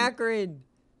on, Akron.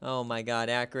 Oh my God,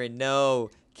 Akron, no.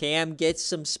 Cam gets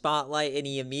some spotlight and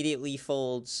he immediately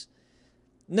folds.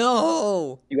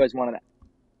 No! You guys want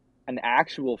an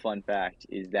actual fun fact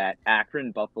is that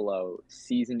Akron Buffalo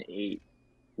Season 8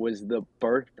 was the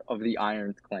birth of the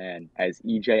Irons clan, as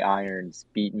EJ Irons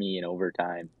beat me in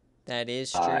overtime. That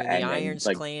is true. The Irons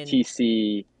clan.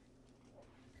 TC,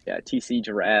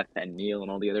 Giraffe, and Neil and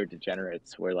all the other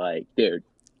degenerates were like, dude.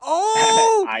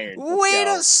 Oh! Irons, wait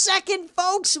a second,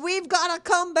 folks. We've got a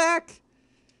comeback.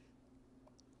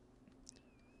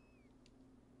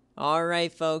 All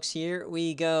right, folks, here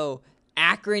we go.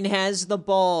 Akron has the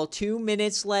ball. 2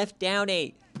 minutes left, down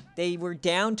 8. They were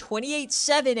down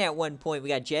 28-7 at one point. We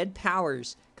got Jed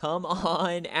Powers. Come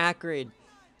on, Akron.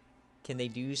 Can they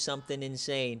do something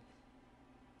insane?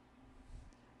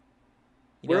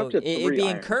 We're up to it'd 3 be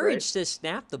irons, encouraged right? to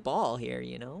snap the ball here,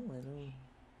 you know?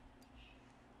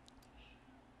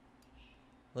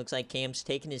 Looks like Cam's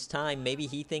taking his time. Maybe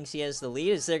he thinks he has the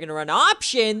lead. Is they're going to run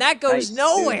option? That goes Nice,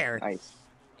 nowhere. dude. Nice.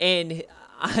 And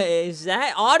is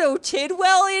that Otto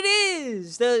Tidwell? It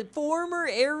is. The former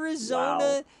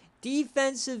Arizona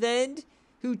defensive end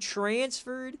who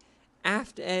transferred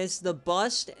after as the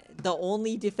bust, the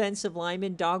only defensive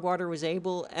lineman Dogwater was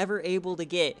ever able to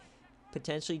get.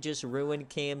 Potentially just ruined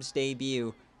Cam's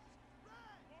debut.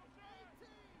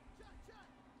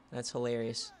 That's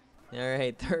hilarious. All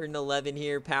right, 3rd and 11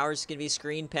 here. Powers going to be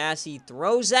screen pass. He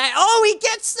throws that. Oh, he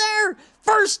gets there.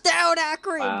 First down,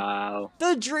 Akron. Wow.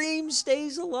 The dream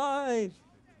stays alive.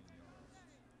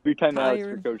 3 timeouts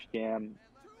for Coach Cam.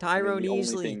 Tyrone the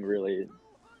Easley. Only thing really.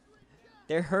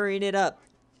 They're hurrying it up.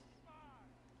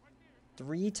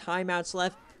 3 timeouts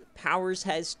left. Powers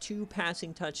has 2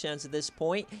 passing touchdowns at this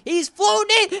point. He's floating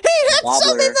it. He hits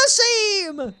him in the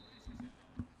seam.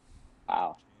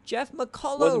 Wow. Jeff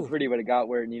McCullough. Wasn't pretty, but it got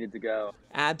where it needed to go.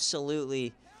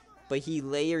 Absolutely. But he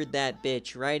layered that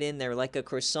bitch right in there like a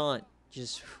croissant.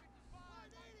 Just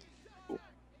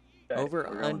over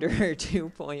under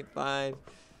 2.5.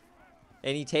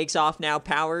 And he takes off now,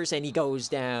 Powers, and he goes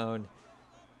down.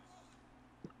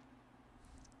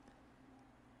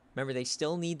 Remember, they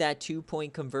still need that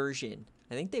 2-point conversion.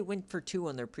 I think they went for 2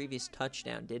 on their previous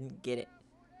touchdown. Didn't get it.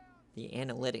 The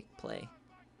analytic play.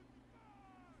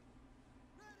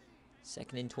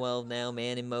 2nd and 12 now,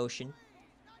 man in motion.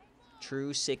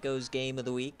 True sickos game of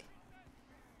the week.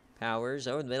 Powers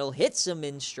over the middle, hits him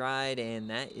in stride, and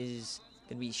that is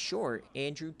going to be short.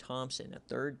 Andrew Thompson, a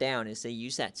 3rd down as they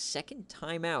use that 2nd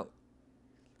timeout.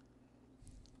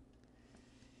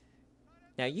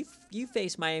 Now, you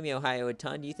face Miami, Ohio a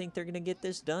ton. Do you think they're going to get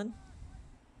this done?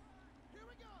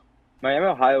 Miami,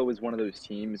 Ohio was one of those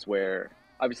teams where,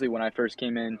 obviously, when I first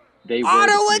came in, they were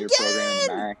the premier program in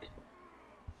the MAC.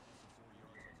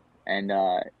 And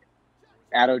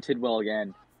Otto Tidwell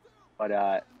again.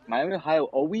 But Miami, Ohio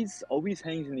always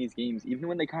hangs in these games, even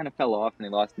when they kind of fell off and they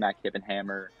lost Mac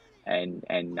Hippenhammer and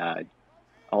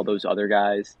all those other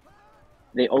guys.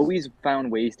 They always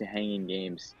found ways to hang in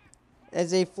games.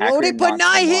 As they floated, but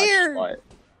not here. But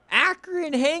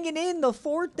Akron hanging in the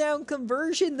 4th down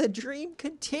conversion. The dream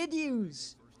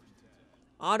continues.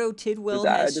 Otto Tidwell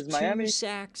has 2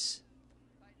 sacks.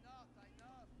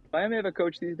 Miami have a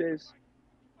coach these days?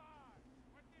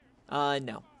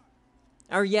 No.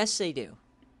 Or yes, they do.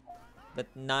 But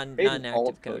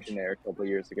non-active coach. In there a couple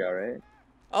years ago, right?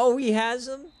 Oh, he has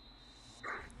him?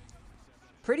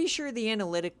 Pretty sure the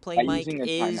analytic play, Mike,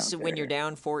 is when you're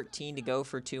down 14 to go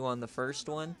for 2 on the first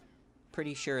one.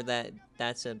 Pretty sure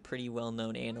that's a pretty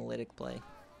well-known analytic play.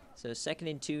 So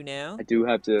 2nd and 2 now. I do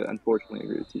have to, unfortunately,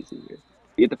 agree with TC here.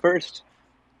 You get the first.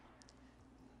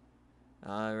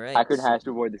 All right. Akron has to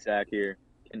avoid the sack here.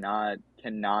 Cannot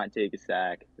take a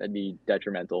sack. That'd be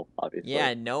detrimental, obviously.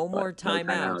 Yeah, no more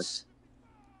timeouts.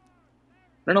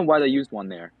 I don't know why they used one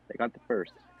there. They got the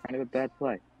first. Kind of a bad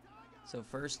play. So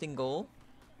 1st and goal.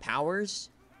 Powers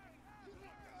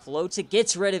floats it,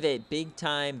 gets rid of it. Big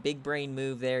time, big brain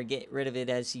move there. Get rid of it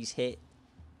as he's hit.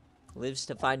 Lives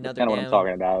to find another down. That's kind of what I'm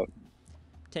talking about.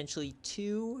 Potentially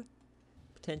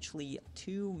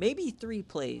two, maybe 3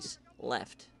 plays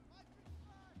left.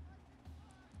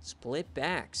 Split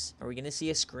backs. Are we going to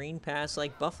see a screen pass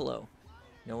like Buffalo?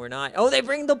 No, we're not. Oh, they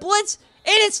bring the blitz,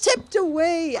 and it's tipped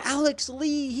away. Alex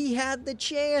Lee, he had the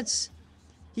chance.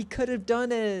 He could have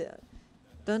done an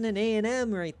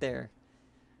A&M right there.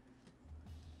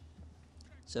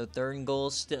 So 3rd and goal,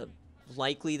 still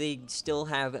likely they still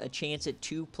have a chance at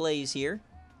 2 plays here.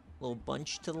 Little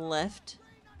bunch to the left.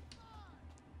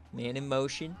 Man in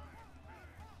motion.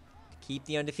 Keep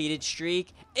the undefeated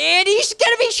streak. And he's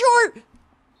going to be short.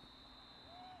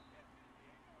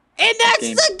 And that's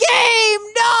the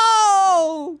game!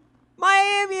 No!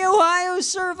 Miami, Ohio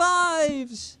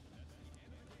survives.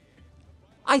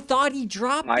 I thought he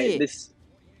dropped it.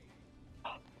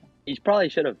 He probably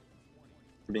should have.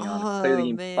 Being honest, played the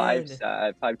game man.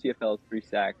 5 TFLs, 3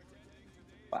 sacks.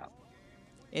 Wow.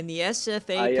 And the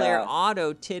SFA player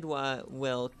Otto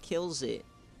Tidwell kills it.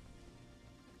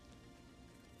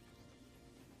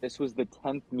 This was the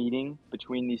 10th meeting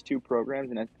between these 2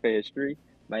 programs in SFA history.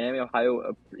 Miami,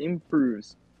 Ohio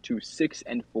improves to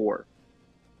 6-4.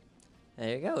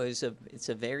 There you go. It's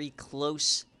a very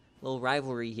close little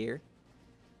rivalry here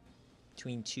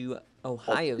between 2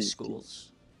 Ohio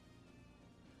schools.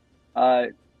 Uh,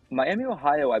 Miami,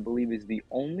 Ohio, I believe, is the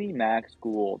only MAC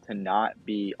school to not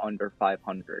be under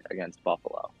 500 against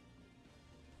Buffalo.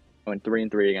 I went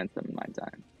 3-3 against them in my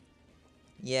time.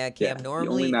 Yeah, Yeah, Cam. the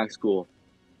only Normally, MAC school.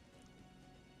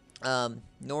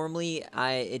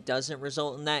 it doesn't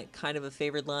result in that kind of a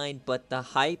favored line, but the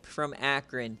hype from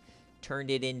Akron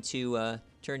turned it into a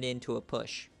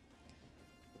push.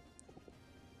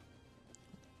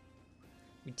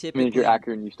 We I mean, if you're typically,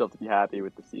 Akron, you still have to be happy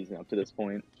with the season up to this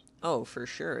point. oh, for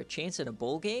sure, a chance at a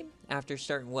bowl game after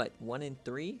starting what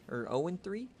 1-3 or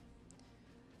 0-3.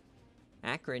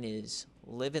 Akron is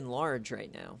living large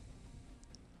right now.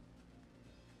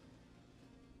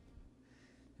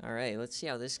 All right, let's see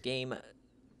how this game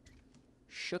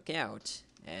shook out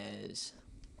as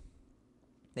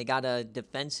they got a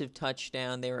defensive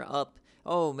touchdown. They were up.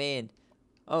 Oh, man.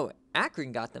 Oh,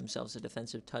 Akron got themselves a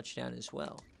defensive touchdown as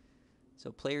well.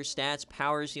 So player stats,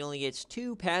 Powers, he only gets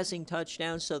 2 passing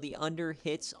touchdowns, so the under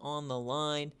hits on the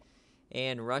line.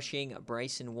 And rushing,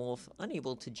 Bryson Wolf,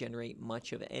 unable to generate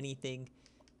much of anything.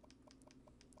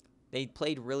 They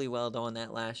played really well, though, on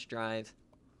that last drive.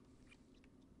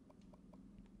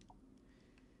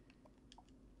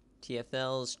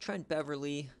 TFL's Trent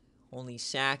Beverly, only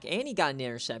sack, and he got an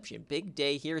interception. Big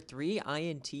day here. 3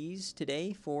 INTs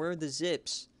today for the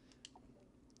Zips,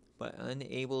 but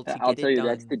unable to I'll get tell it you,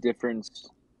 that's the done. difference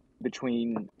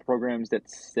between programs that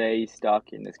stay stuck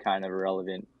in this kind of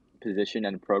irrelevant position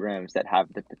and programs that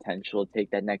have the potential to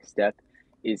take that next step.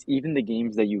 Is even the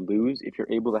games that you lose, if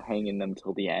you're able to hang in them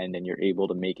till the end and you're able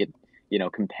to make it,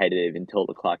 competitive until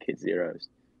the clock hits zeros.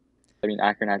 I mean,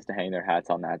 Akron has to hang their hats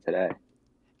on that today.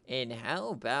 And how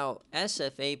about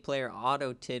SFA player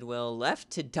Otto Tidwell, left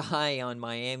to die on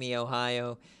Miami,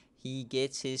 Ohio? He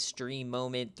gets his stream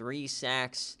moment. 3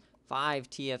 sacks, 5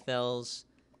 TFLs.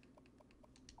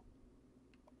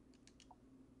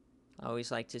 I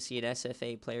always like to see an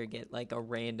SFA player get like a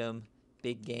random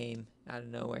big game out of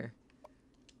nowhere.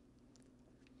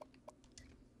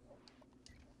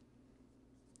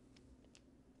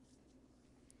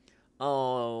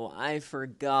 Oh, I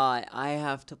forgot. I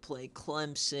have to play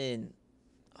Clemson.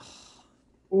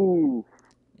 Ooh.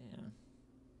 Yeah.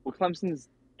 Well, Clemson's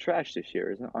trash this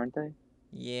year, aren't they?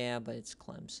 Yeah, but it's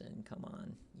Clemson. Come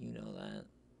on. You know that.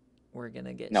 We're going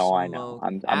to get No, I know.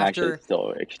 smoked. I'm actually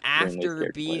still extremely After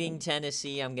scared to play beating them.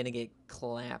 Tennessee, I'm going to get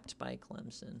clapped by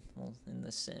Clemson. Well, in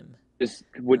the sim.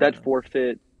 Would that Uh,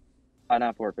 forfeit?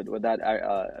 Not forfeit. Would that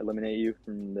eliminate you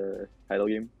from the title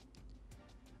game?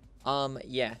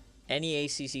 yeah. Any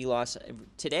ACC loss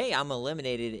today, I'm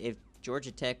eliminated if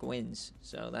Georgia Tech wins.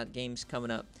 So that game's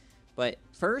coming up. But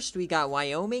first, we got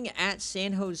Wyoming at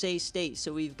San Jose State.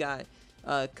 So we've got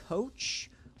Coach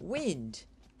Wind.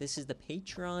 This is the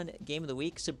Patreon game of the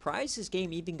week. Surprised this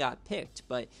game even got picked.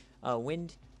 But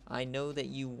Wind, I know that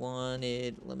you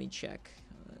wanted. Let me check.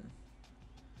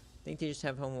 I think they just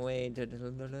have home away.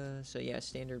 So yeah,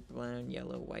 standard brown,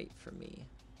 yellow, white for me.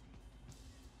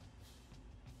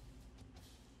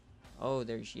 Oh,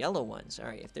 there's yellow ones. All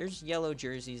right, if there's yellow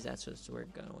jerseys, that's what we're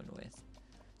going with.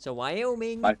 So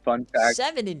Wyoming, My fun fact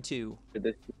 7-2. for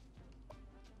this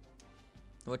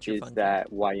What's your is fun fact?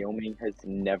 that Wyoming has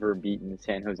never beaten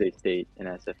San Jose State in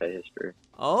SFA history.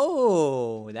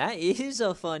 Oh, that is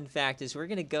a fun fact. Is we're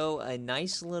gonna go a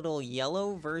nice little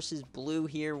yellow versus blue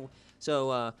here.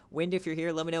 So, Wind, if you're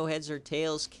here, let me know heads or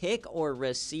tails, kick or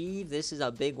receive. This is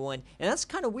a big one, and that's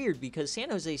kind of weird because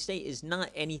San Jose State is not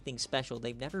anything special.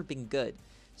 They've never been good.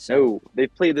 So, No,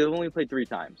 they've only played 3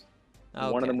 times.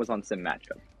 One of okay, them was on sim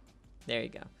matchup. there you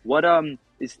go. What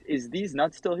is these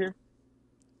nuts still here?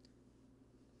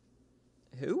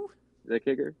 Who? The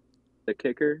kicker? The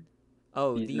kicker?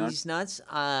 Oh, These these nuts? nuts?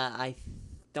 I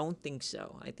don't think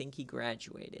so. I think he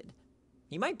graduated.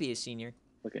 He might be a senior.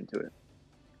 Look into it.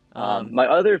 Um, My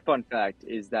other fun fact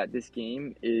is that this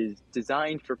game is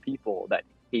designed for people that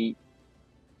hate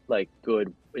like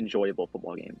good, enjoyable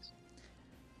football games.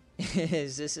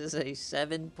 this is a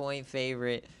 7-point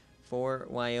favorite for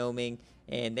Wyoming,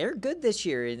 and they're good this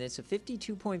year, and it's a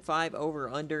 52.5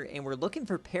 over/under, and we're looking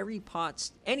for Perry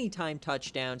Potts anytime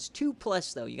touchdowns,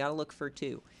 2+ though. You got to look for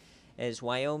 2. As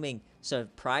Wyoming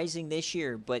surprising this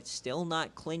year, but still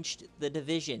not clinched the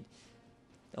division.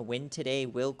 A win today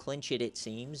will clinch it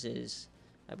seems, as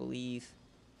I believe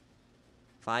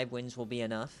 5 wins will be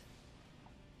enough.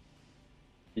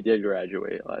 He did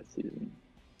graduate last season.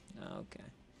 Okay.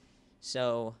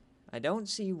 So, I don't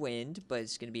see wind, but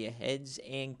it's going to be a heads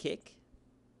and kick.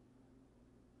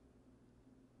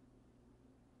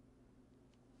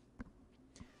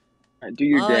 Do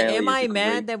your daily. Am It's I a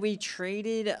mad great. that we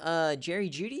traded Jerry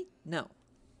Jeudy? No.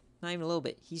 Not even a little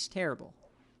bit. He's terrible.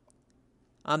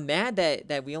 I'm mad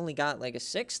that we only got like a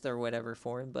 6th or whatever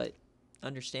for him, but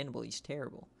understandable. He's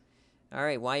terrible. All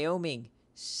right, Wyoming,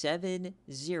 7-0,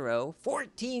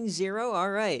 14-0.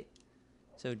 All right.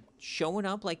 So showing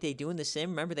up like they do in the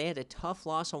sim. Remember, they had a tough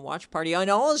loss on Watch Party. And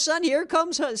all of a sudden, here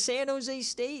comes San Jose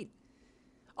State.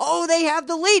 Oh, they have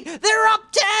the lead. They're up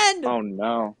 10. Oh,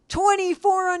 no.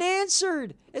 24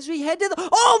 unanswered as we head to the...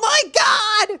 Oh,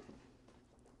 my God!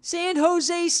 San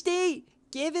Jose State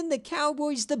giving the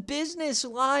Cowboys the business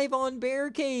live on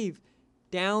BearCave.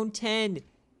 Down 10.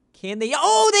 Can they...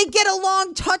 Oh, they get a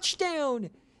long touchdown.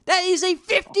 That is a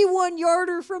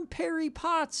 51-yarder from Perry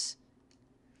Potts.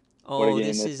 Oh,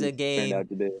 this is a game.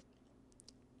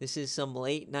 This is some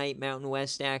late-night Mountain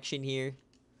West action here.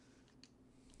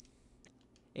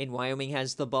 And Wyoming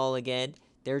has the ball again.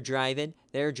 They're driving.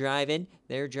 They're driving.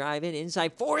 They're driving.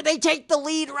 Inside 4. They take the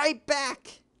lead right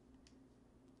back.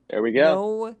 There we go.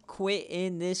 No quit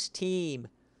in this team.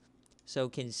 So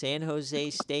can San Jose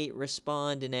State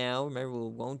respond now? Remember, we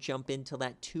won't jump in till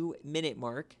that 2-minute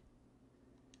mark.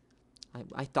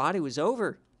 I thought it was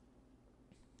over.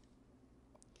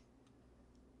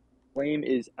 Flame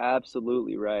is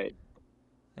absolutely right.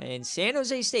 And San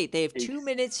Jose State, they have 2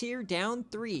 minutes here, down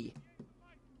 3.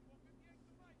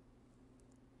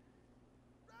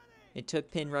 It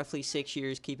took Penn roughly 6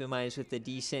 years. Keep in mind, with the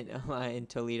decent and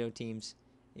Toledo teams.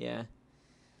 Yeah.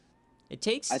 It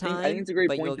takes time, I think it's a great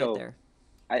but point, you'll though. get there.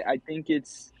 I think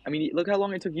it's... I mean, look how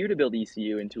long it took you to build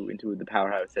ECU into the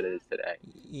powerhouse that it is today.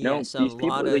 Yes, these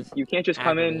people, like, you can't just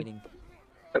come in...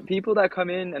 People that come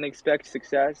in and expect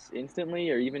success instantly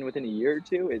or even within a year or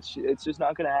two, it's just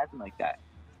not going to happen like that.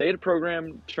 Stay at a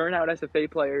program, churn out SFA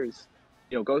players,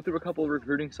 go through a couple of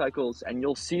recruiting cycles, and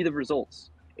you'll see the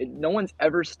results. No one's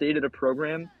ever stayed at a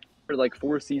program for like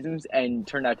 4 seasons and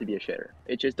turned out to be a shitter.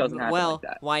 It just doesn't happen like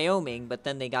that. Wyoming, but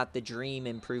then they got the dream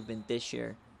improvement this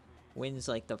year. Wins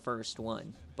like the first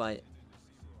one, but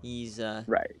he's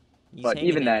right. But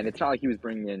even then, it's not like he was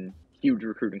bringing in huge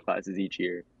recruiting classes each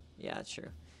year. Yeah, that's true.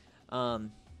 But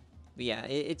yeah,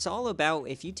 it's all about,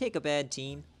 if you take a bad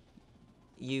team,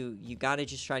 you got to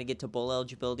just try to get to bowl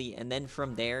eligibility, and then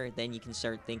from there, then you can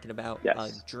start thinking about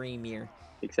a dream year.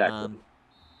 Exactly.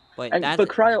 But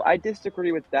Cryo, I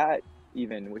disagree with that.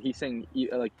 Even he's saying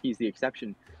like he's the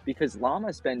exception, because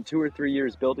Llama spent 2 or 3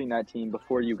 years building that team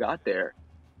before you got there.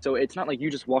 So it's not like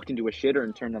you just walked into a shitter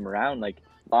and turned them around. Like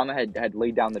Llama had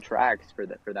laid down the tracks for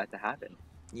that to happen.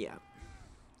 Yeah.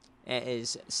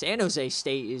 As San Jose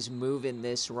State is moving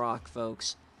this rock,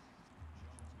 folks.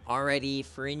 Already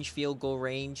fringe field goal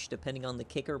range, depending on the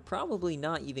kicker. Probably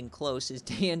not even close. Is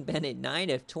Dan Bennett 9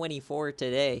 of 24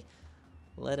 today.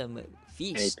 Let him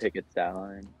feast. Any Pickett's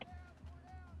down.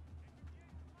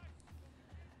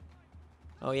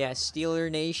 Oh, yeah, Steeler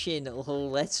Nation,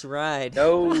 let's ride.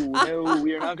 No,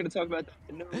 we are not going to talk about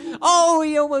that. No. Oh,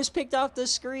 he almost picked off the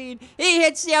screen. He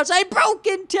hits the outside,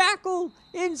 broken tackle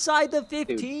inside the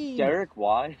 15. Dude, Derek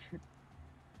Watt.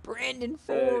 Brandon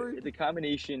Ford. The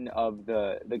combination of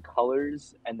the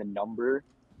colors and the number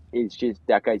is just,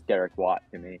 that guy's Derek Watt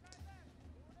to me.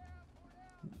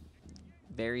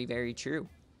 Very, very true.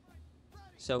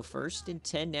 So 1st and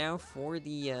 10 now for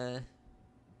the...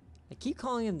 I keep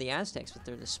calling them the Aztecs, but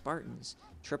they're the Spartans.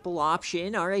 Triple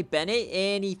option. All right, Bennett,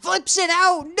 and he flips it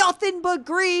out. Nothing but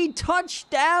green.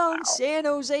 Touchdown, wow. San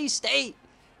Jose State.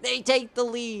 They take the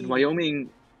lead. Wyoming,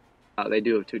 they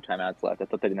do have 2 timeouts left. I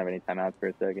thought they didn't have any timeouts for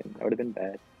a second. That would have been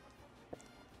bad.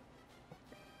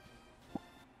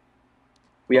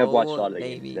 We have watched a lot of the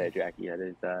games today, Jackie.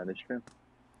 That's true.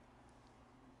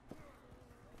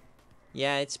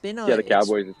 Yeah, it's been the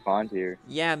Cowboys respond here.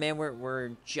 Yeah, man,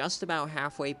 we're just about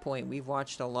halfway point. We've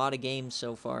watched a lot of games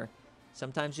so far.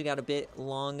 Sometimes we got a bit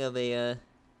long of a...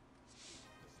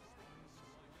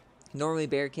 Normally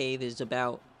BearCave is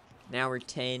about an hour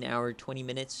 10, hour 20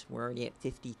 minutes. We're already at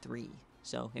 53.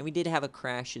 So, and we did have a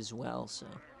crash as well, so...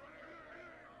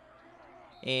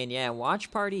 And yeah,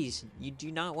 watch parties. You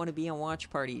do not want to be on watch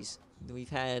parties. We've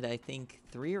had, I think,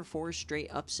 3 or 4 straight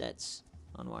upsets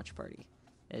on watch party.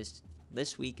 As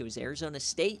this week, it was Arizona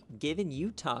State giving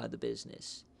Utah the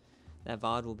business. That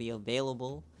VOD will be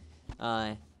available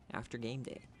after game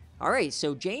day. All right,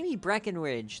 so Jamie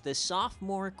Breckenridge, the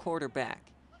sophomore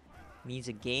quarterback, needs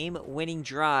a game-winning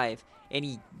drive, and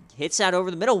he hits that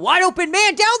over the middle. Wide open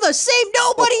man down the seam.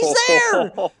 Nobody's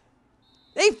there.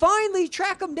 They finally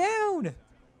track him down.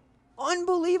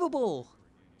 Unbelievable.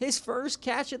 His first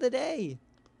catch of the day.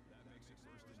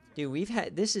 Dude,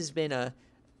 this has been a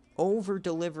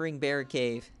over-delivering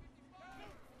BearCave.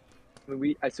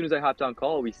 As soon as I hopped on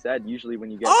call, we said usually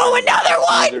when you get... Oh, another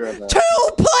one!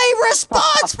 2-play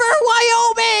response for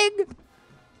Wyoming!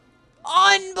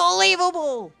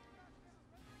 Unbelievable!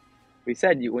 We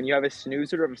said when you have a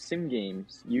snoozer of sim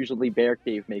games, usually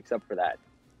BearCave makes up for that.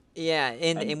 Yeah,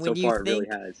 And and so when you far it really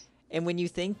think has. and when you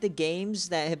think the games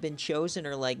that have been chosen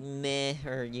are like meh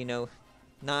or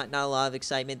not a lot of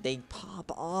excitement, they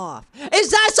pop off.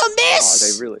 Is that a Oh, they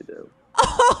miss? really do.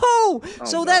 Oh, Oh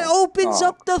so that no. opens Oh.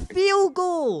 up the field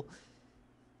goal.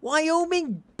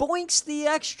 Wyoming boinks the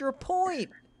extra point.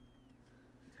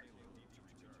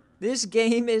 This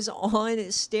game is on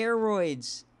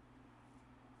steroids.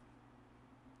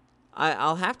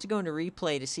 I'll have to go into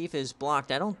replay to see if it was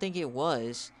blocked. I don't think it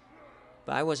was,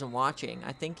 but I wasn't watching.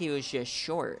 I think he was just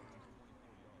short.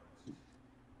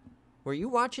 Were you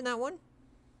watching that one?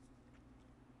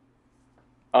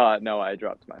 No, I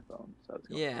dropped my phone. So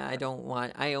Yeah, I don't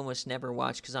want. I almost never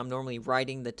watch because I'm normally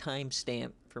writing the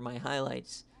timestamp for my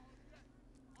highlights.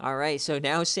 All right, so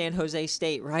now San Jose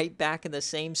State right back in the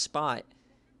same spot.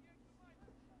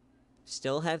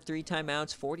 Still have 3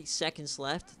 timeouts, 40 seconds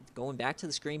left. Going back to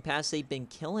the screen pass, they've been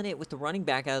killing it with the running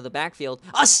back out of the backfield.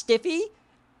 A stiffy?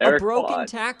 A broken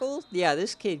tackle? Yeah,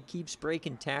 this kid keeps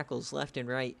breaking tackles left and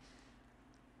right.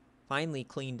 Finally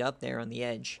cleaned up there on the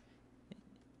edge.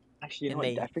 Actually, you know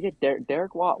what? I forget.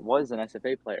 Derek Watt was an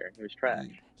SFA player. He was trash.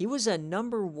 He was a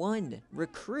 #1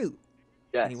 recruit.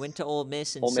 Yes. And he went to Ole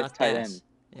Miss and Ole Miss sucked tight ass. end.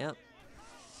 Yep.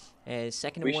 And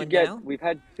second We and should one get. now. We've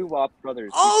had 2 Watt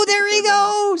brothers. Oh, there he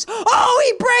goes! Oh,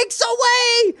 he breaks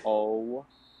away! Oh.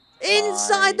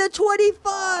 Inside the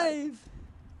 25.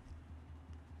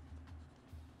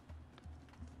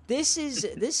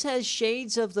 This has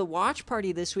shades of the watch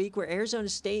party this week where Arizona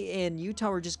State and Utah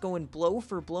were just going blow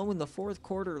for blow in the 4th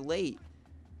quarter late.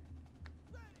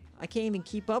 I can't even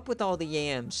keep up with all the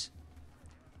yams.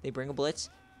 They bring a blitz.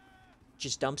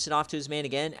 Just dumps it off to his man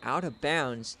again. Out of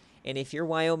bounds. And if you're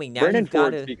Wyoming, now you've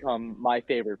got to become my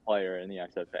favorite player in the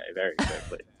SFA very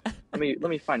quickly. let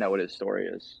me find out what his story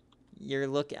is. You're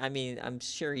looking. I mean, I'm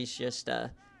sure he's just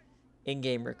a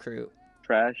in-game recruit.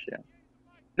 Trash, yeah.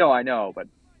 No, I know, but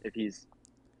if he's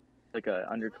like a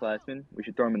underclassman, we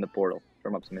should throw him in the portal.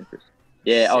 Drum up some interest.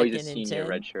 Yeah. Oh, he's a senior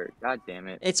red shirt. God damn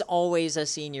it. It's always a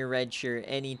senior red shirt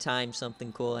anytime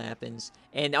something cool happens.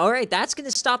 And all right, that's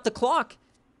gonna stop the clock.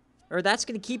 Or that's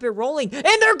going to keep it rolling. And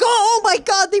they're going. Oh, my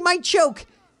God. They might choke.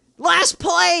 Last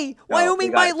play. No,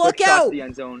 Wyoming might look out. To the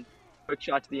end zone. Quick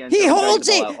shot to the end zone. He holds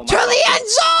it to the end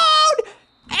zone.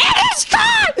 And it's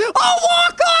caught. A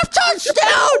walk-off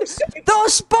touchdown.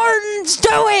 Those Spartans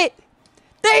do it.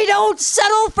 They don't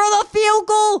settle for the field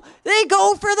goal. They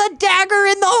go for the dagger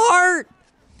in the heart.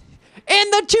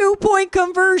 And the 2-point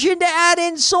conversion to add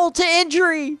insult to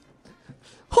injury.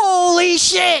 Holy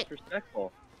shit.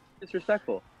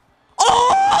 Disrespectful.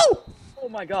 Oh! Oh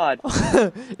my God.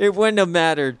 It wouldn't have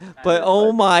mattered, but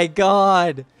oh my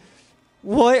God.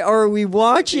 What are we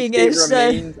watching? It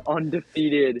remains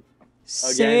undefeated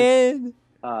against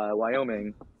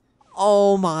Wyoming.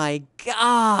 Oh my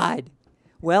God.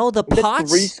 Well, the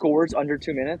Pots. 3 scores under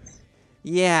 2 minutes?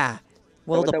 Yeah.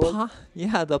 Well,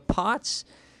 the Pots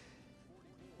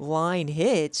line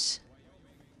hits.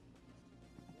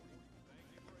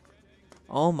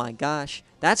 Oh my gosh.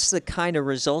 That's the kind of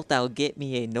result that'll get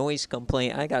me a noise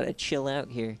complaint. I gotta chill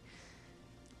out here.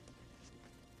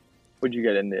 What'd you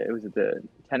get in there? Was it the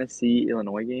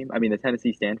Tennessee-Illinois game? I mean, the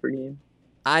Tennessee-Stanford game?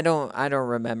 I don't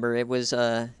remember. It was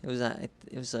a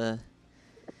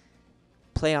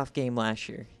playoff game last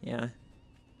year. Yeah.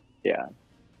 Yeah.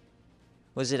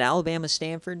 Was it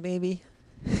Alabama-Stanford maybe?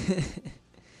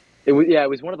 It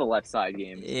was one of the left side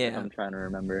games. Yeah. I'm trying to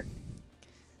remember.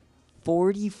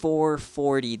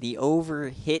 44-40. The over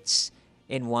hits,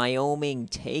 and Wyoming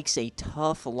takes a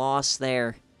tough loss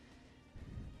there.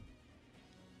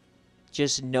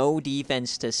 Just no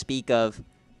defense to speak of.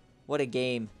 What a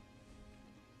game.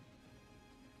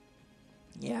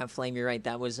 Yeah, Flame, you're right.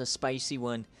 That was a spicy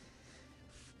one.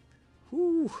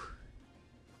 Whew.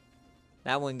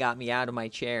 That one got me out of my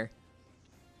chair.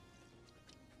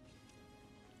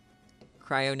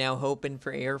 Cryo now hoping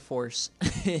for Air Force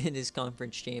in his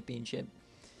conference championship.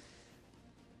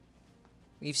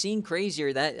 We've seen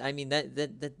crazier.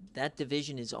 That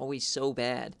division is always so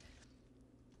bad.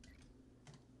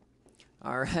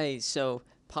 All right, so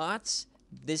Potts,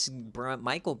 this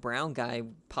Michael Brown guy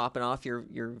popping off your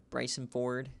Bryson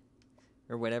Ford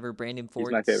or whatever, Brandon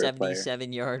Ford,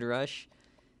 77-yard rush.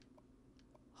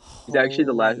 He's actually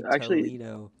the last. Toledo. Actually,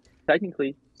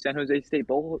 technically, San Jose State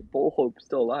Bowl hope's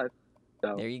still alive.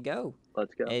 So there you go.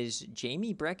 Let's go. As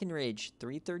Jamie Breckenridge,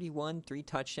 331, 3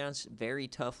 touchdowns. Very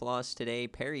tough loss today.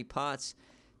 Perry Potts,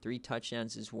 3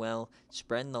 touchdowns as well.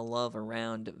 Spreading the love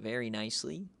around very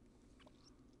nicely.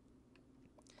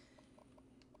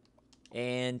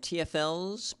 And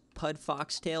TFL's Pud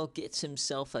Foxtail gets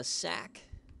himself a sack.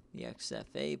 The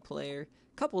SFA player.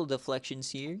 Couple of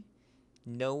deflections here.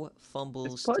 No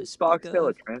fumbles to speak Foxtail a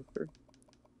of. transfer?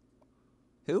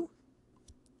 Who?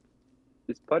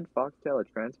 Is Pud Foxtail a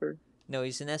transfer? No,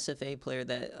 he's an SFA player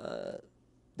that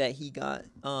he got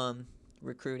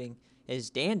recruiting. Is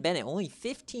Dan Bennett. Only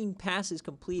 15 passes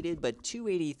completed, but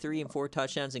 283 and 4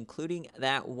 touchdowns, including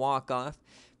that walk-off.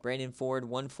 Brandon Ford,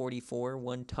 144,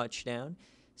 1 touchdown,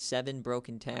 7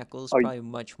 broken tackles, probably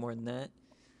much more than that.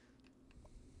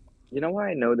 You know why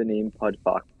I know the name Pud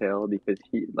Foxtail? Because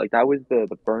that was the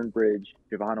Burnbridge,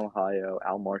 Javon Ohio,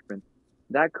 Al Markman.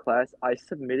 That class, I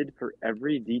submitted for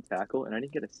every D tackle, and I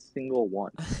didn't get a single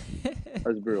one. That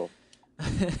was brutal.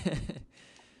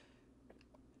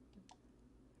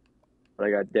 But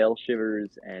I got Dale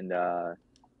Shivers and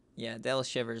yeah, Dale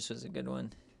Shivers was a good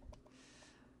one.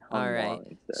 All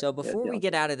right. So before we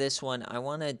get out of this one, I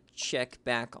want to check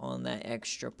back on that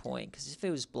extra point, because if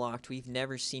it was blocked, we've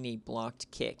never seen a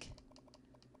blocked kick.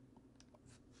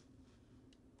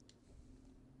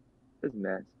 It's a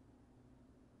mess.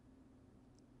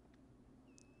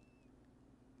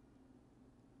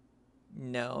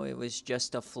 No, it was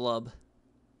just a flub.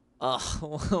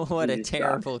 Oh, what a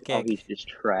terrible kick. Oh, he's just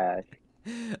trash.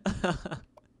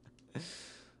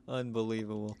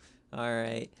 Unbelievable. All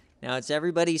right. Now it's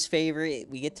everybody's favorite.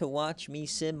 We get to watch me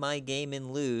sim my game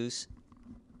and lose.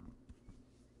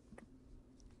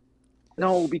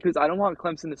 No, because I don't want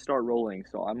Clemson to start rolling,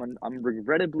 so I'm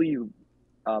regrettably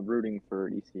rooting for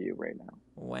ECU right now.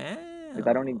 Wow. Because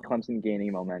I don't need Clemson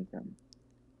gaining momentum.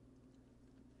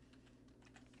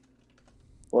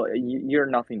 Well, you're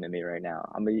nothing to me right now.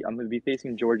 I'm gonna be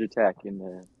facing Georgia Tech in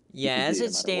the. Yeah, as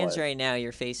it stands right now,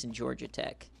 you're facing Georgia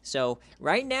Tech. So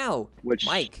right now,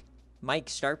 Mike,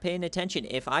 start paying attention.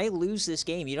 If I lose this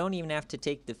game, you don't even have to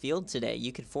take the field today.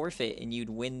 You could forfeit, and you'd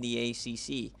win the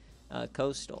ACC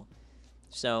Coastal.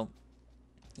 So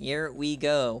here we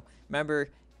go. Remember,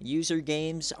 user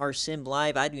games are simmed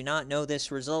live. I do not know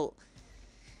this result.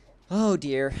 Oh,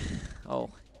 dear. Oh,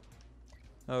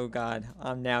 God.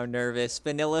 I'm now nervous.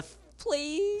 Vanilla,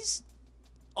 please.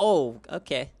 Oh,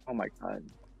 okay. Oh, my God.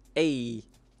 Hey.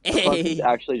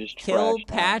 Actually just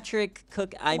Kilpatrick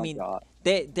Cook. I mean, God.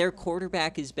 Their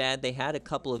quarterback is bad. They had a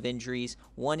couple of injuries.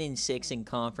 1-6 in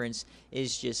conference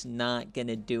is just not going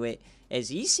to do it.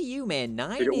 As ECU, man,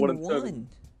 9-1.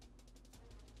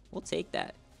 We'll take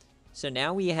that. So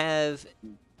now we have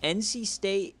NC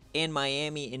State and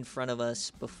Miami in front of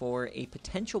us before a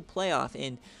potential playoff.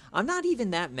 And I'm not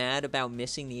even that mad about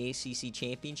missing the ACC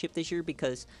championship this year,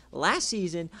 because last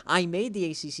season I made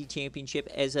the ACC championship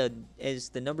as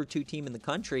the number 2 team in the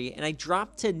country, and I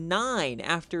dropped to 9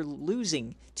 after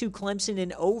losing to Clemson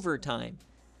in overtime.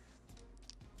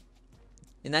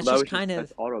 And that's just kind of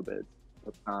that's auto bids.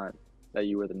 That's not that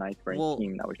you were the 9th ranked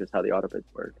team. That was just how the auto bids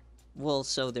work. Well,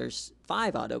 so there's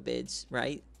 5 auto bids,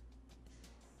 right?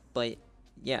 But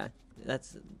yeah,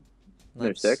 that's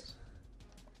there's 6.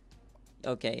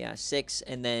 Okay, yeah, 6,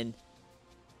 and then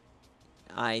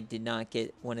I did not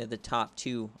get one of the top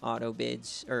 2 auto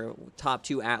bids or top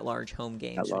 2 at-large home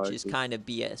games, which is kind of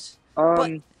BS.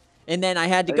 And then I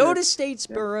had to go to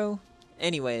Statesboro. Yeah.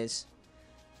 Anyways,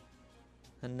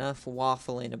 enough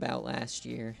waffling about last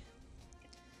year.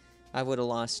 I would have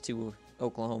lost to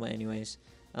Oklahoma anyways.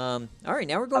 All right,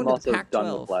 now we're going to the Pac-12. I'm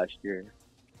also done with last year.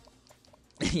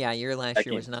 Yeah, your last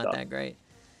year was not that great.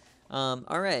 All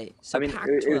right, so I mean,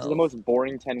 Pac-12. it was the most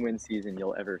boring 10-win season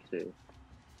you'll ever see.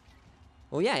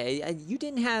 Well, yeah, you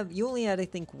only had, I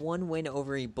think, 1 win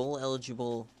over a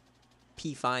bowl-eligible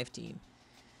P5 team.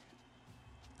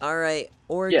 All right,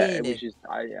 Oregon. Yeah, it was just,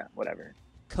 whatever.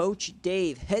 Coach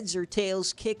Dave, heads or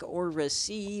tails, kick or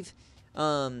receive.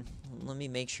 Let me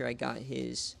make sure I got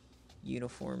his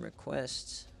uniform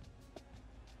requests.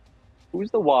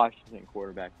 Who's the Washington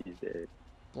quarterback these days?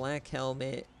 Black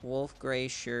helmet, wolf gray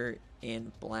shirt,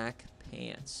 and black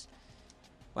pants.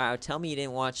 Wow, tell me you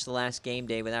didn't watch the last game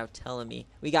day without telling me.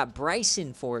 We got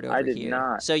Bryson Ford over here. I did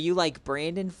not. So you like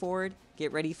Brandon Ford?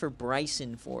 Get ready for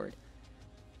Bryson Ford.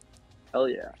 Hell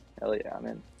yeah,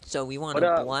 man. So we want a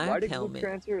black why did helmet.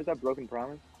 Transfer? Is that broken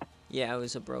promise? Yeah, it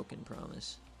was a broken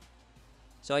promise.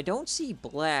 So I don't see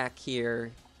black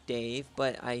here, Dave,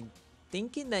 but I'm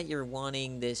thinking that you're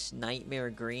wanting this nightmare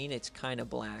green. It's kind of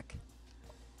black.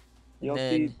 You don't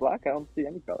see black? I don't see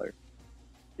any color.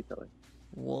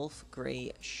 Wolf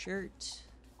gray shirt.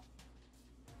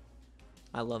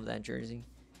 I love that jersey.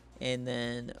 And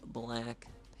then black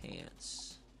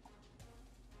pants.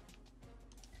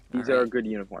 These are good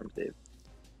uniforms, Dave.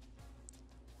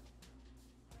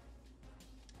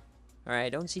 All right, I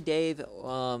don't see Dave,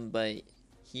 but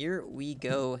here we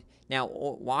go. Now,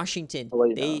 Washington, I'll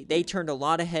let you know. they turned a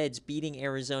lot of heads beating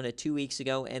Arizona 2 weeks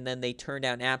ago, and then they turned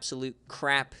out absolute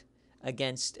crap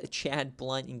against Chad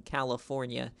Blunt in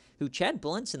California, who Chad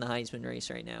Blunt's in the Heisman race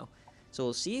right now. So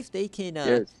we'll see if they can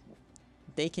Yes.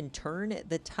 turn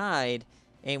the tide.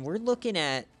 And we're looking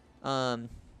at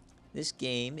this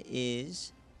game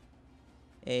is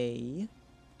a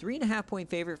 3.5-point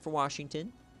favorite for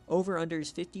Washington. Over under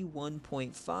is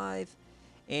 51.5.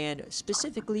 And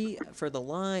specifically for the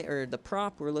line or the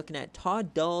prop, we're looking at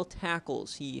Todd Dahl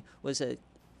tackles. He was a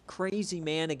crazy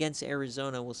man against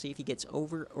Arizona. We'll see if he gets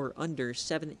over or under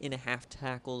 7.5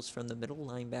 tackles from the middle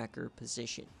linebacker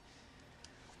position.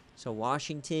 So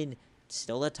Washington,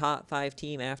 still a top 5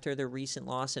 team after their recent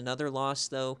loss. Another loss,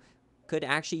 though, could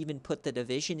actually even put the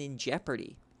division in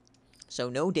jeopardy. So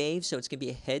no Dave, so it's going to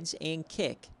be a heads and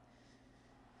kick.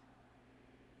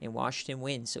 And Washington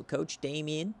wins. So Coach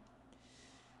Damien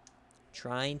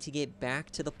trying to get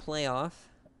back to the playoff.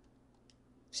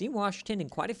 Seen Washington in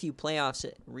quite a few playoffs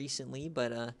recently,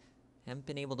 but haven't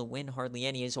been able to win hardly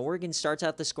any. As Oregon starts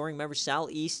out the scoring, remember Sal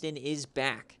Easton is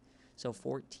back. So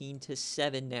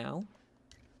 14-7 now.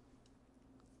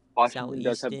 Washington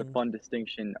does have the fun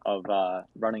distinction of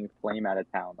running Flame out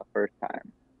of town the first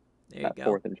time. There you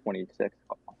go. 4th and 26.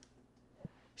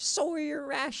 Sawyer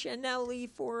Rationelli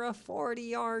for a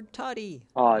 40-yard tutty.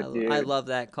 Oh, dude. I love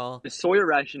that call. The Sawyer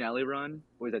Rationelli run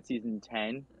was at season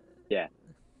 10. Yeah.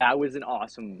 That was an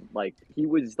awesome, he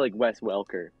was like Wes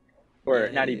Welker. Or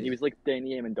not even, he was like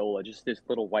Danny Amendola, just this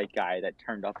little white guy that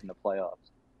turned up in the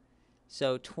playoffs.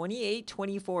 So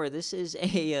 28-24. This is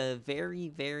a very,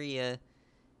 very...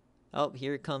 oh,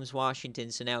 here comes Washington.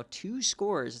 So now 2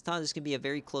 scores. I thought this was going to be a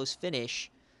very close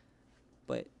finish.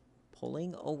 But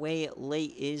pulling away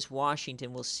late is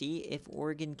Washington. We'll see if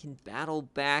Oregon can battle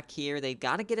back here. They've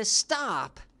got to get a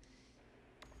stop.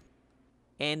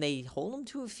 And they hold them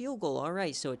to a field goal. All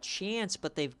right, so a chance,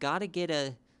 but they've got to get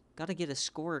a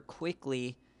score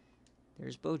quickly.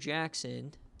 There's Bo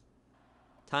Jackson.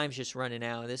 Time's just running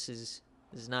out. This is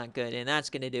not good. And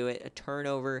that's going to do it. A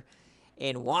turnover.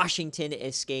 And Washington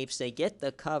escapes. They get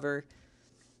the cover.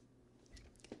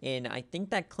 And I think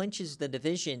that clinches the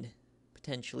division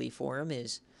potentially for him.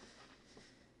 Is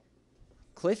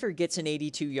Clifford gets an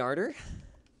 82-yarder.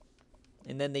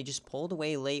 And then they just pulled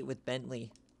away late with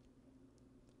Bentley.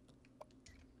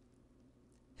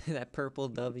 That purple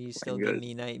W still giving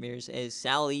me nightmares. As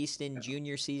Sal Easton,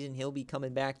 junior season, he'll be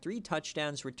coming back. 3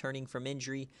 touchdowns returning from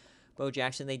injury. Bo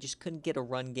Jackson, they just couldn't get a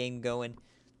run game going.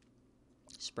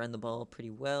 Spread the ball pretty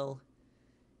well.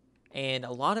 And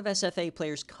a lot of SFA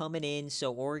players coming in,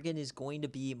 so Oregon is going to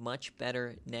be much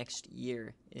better next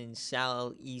year in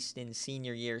Sal Easton's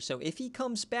senior year. So if he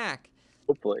comes back,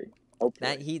 hopefully.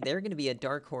 They're going to be a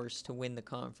dark horse to win the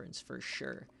conference for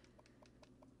sure.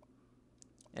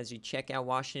 As we check out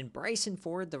Washington, Bryson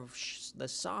Ford, the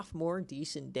sophomore,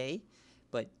 decent day.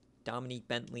 But Dominique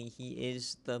Bentley, he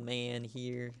is the man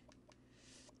here.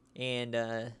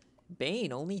 And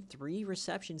Bain, only 3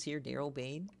 receptions here, Daryl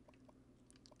Bain.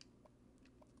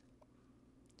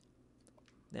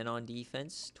 Then on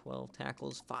defense, 12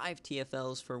 tackles, 5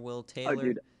 TFLs for Will Taylor. Oh,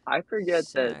 dude, I forget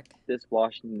that this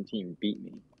Washington team beat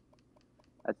me.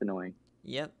 That's annoying.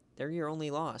 Yep, they're your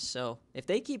only loss. So if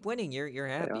they keep winning, you're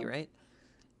happy, right?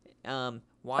 Washington.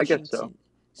 I guess so.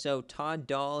 So Todd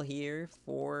Dahl here,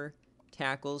 4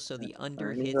 tackles. So the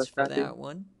under hits for that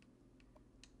one.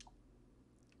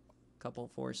 Couple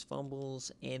forced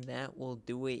fumbles, and that will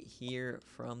do it here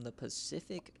from the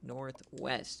Pacific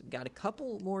Northwest. We've got a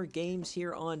couple more games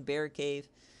here on BearCave.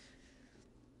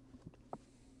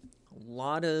 A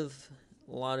lot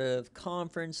of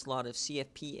conference, a lot of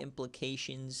CFP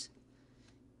implications,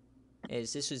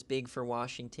 as this was big for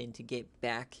Washington to get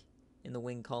back in the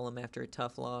win column after a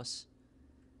tough loss.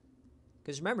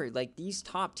 Because remember, these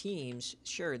top teams,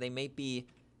 sure, they may be,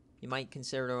 you might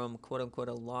consider them quote-unquote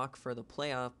a lock for the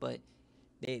playoff, but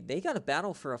they got to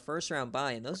battle for a first-round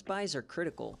bye, and those byes are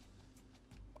critical.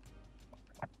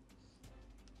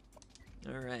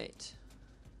 All right.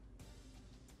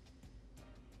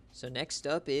 So next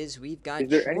up is we've got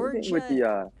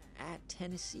Georgia at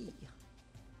Tennessee.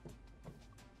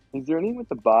 Is there anything with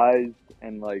the byes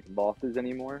and losses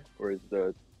anymore, or is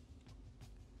the?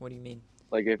 What do you mean?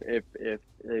 If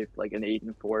an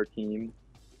 8-4 team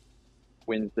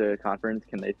wins the conference,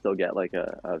 can they still get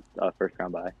a first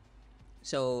round bye?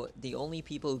 So the only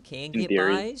people who can get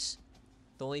byes,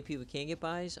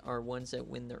 are ones that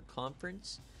win their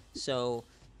conference. So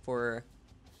for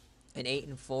an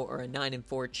 8-4 or a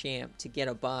 9-4 champ to get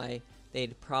a bye,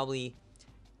 there'd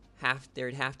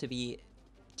have to be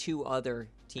 2 other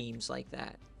teams like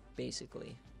that,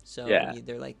 basically. So Yeah.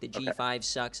 either like the Okay. G5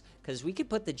 sucks, because we could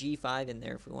put the G5 in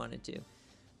there if we wanted to.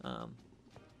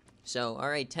 So all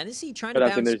right, Tennessee trying But to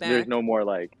I think bounce there's back. no more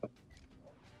like But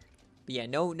yeah,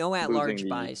 no at losing large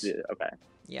buys. okay.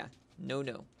 Yeah,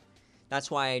 no. That's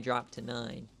why I dropped to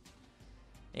 9.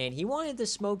 And he wanted the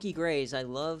smoky grays. I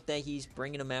love that he's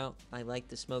bringing them out. I like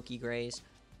the smoky grays.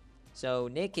 So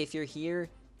Nick, if you're here,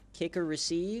 kick or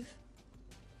receive.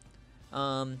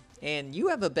 And you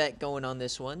have a bet going on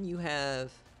this one. You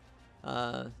have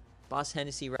Boss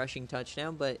Hennessy rushing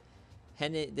touchdown, but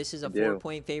this is a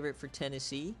 4-point favorite for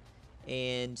Tennessee,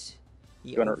 and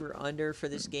the over-under for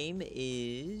this game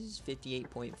is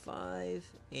 58.5,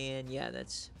 and yeah,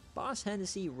 that's Boss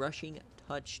Hennessy rushing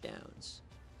touchdowns.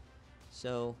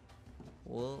 So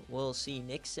we'll see.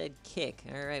 Nick said kick.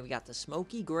 All right, we got the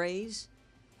Smoky Grays,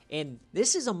 and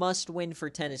this is a must-win for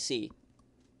Tennessee.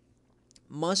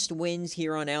 Must wins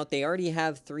here on out. They already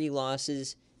have 3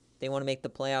 losses. They want to make the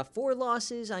playoff. 4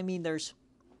 losses. I mean, there's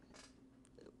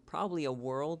probably a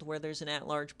world where there's an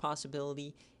at-large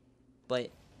possibility,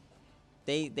 but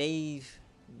they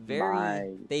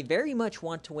very much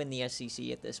want to win the SEC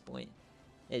at this point,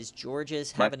 as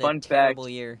Georgia's having a terrible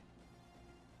year.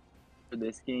 For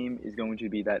this game is going to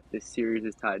be that this series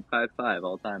is tied 5-5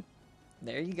 all time.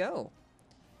 There you go.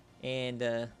 And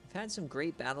we've had some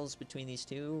great battles between these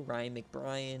two. Ryan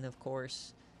McBrien, of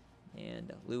course,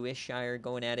 and Lewis Shire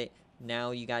going at it.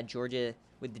 Now you got Georgia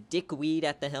with the Dick Weed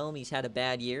at the helm. He's had a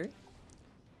bad year,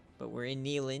 but we're in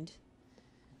Neyland.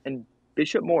 And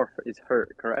Bishop Moore is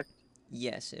hurt, correct?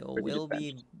 Yes, it will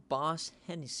be Boss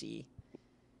Hennessy,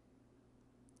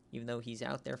 even though he's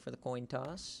out there for the coin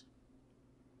toss.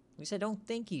 At least I don't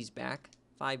think he's back.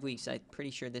 5 weeks. I'm pretty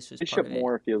sure this was Bishop part of it.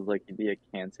 Moore feels like he'd be a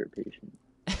cancer patient.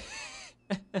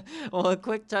 Well, a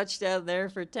quick touchdown there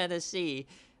for Tennessee.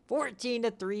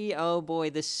 14-3. Oh, boy.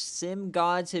 The sim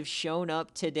gods have shown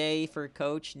up today for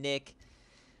Coach Nick.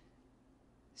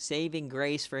 Saving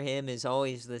grace for him is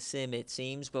always the sim, it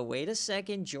seems. But wait a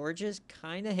second. Georgia's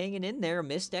kind of hanging in there.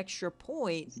 Missed extra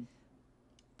point.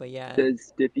 But, yeah. Says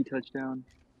Stiffy touchdown.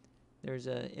 There's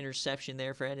an interception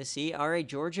there for Tennessee. All right,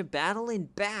 Georgia battling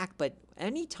back. But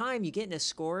anytime you get in a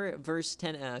score versus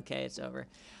 10... Okay, it's over.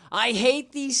 I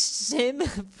hate these sim.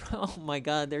 Oh my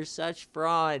God, they're such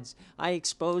frauds. I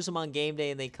expose them on game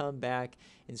day and they come back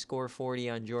and score 40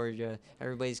 on Georgia.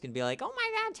 Everybody's going to be like, oh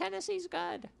my God, Tennessee's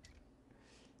good.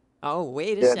 Oh,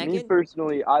 wait a second. Me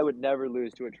personally, I would never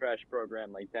lose to a trash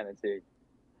program like Tennessee.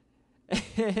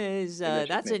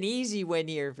 That's an easy win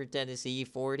here for Tennessee,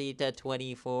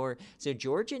 40-24. So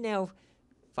Georgia now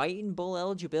fighting bowl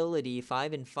eligibility,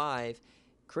 5-5.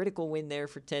 Critical win there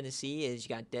for Tennessee is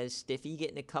you got Des Stiffy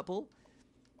getting a couple.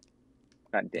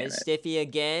 God damn Des it. Stiffy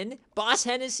again. Boss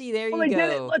Hennessy, there you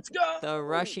go. Let's go. The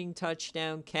rushing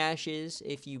touchdown cashes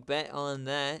if you bet on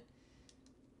that.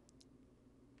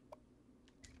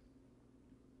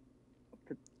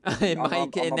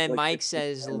 And Mike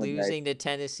says losing to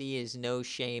Tennessee is no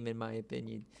shame in my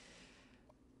opinion.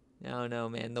 No,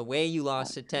 man. The way you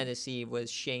lost to Tennessee was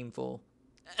shameful.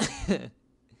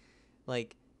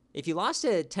 Like, if you lost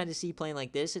to Tennessee playing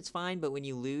like this, it's fine. But when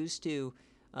you lose to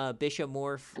Bishop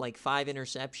Moore, like 5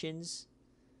 interceptions,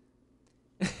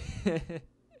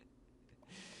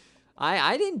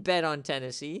 I didn't bet on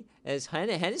Tennessee, as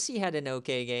Hennessy had an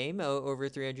okay game, over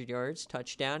 300 yards,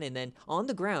 touchdown, and then on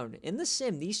the ground, in the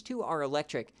sim, these two are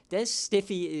electric. Des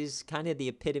Stiffy is kind of the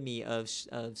epitome of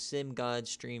sim god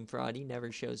stream fraud. He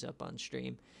never shows up on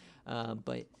stream.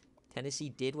 But Tennessee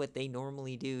did what they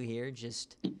normally do here,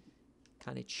 just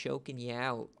kind of choking you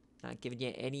out, not giving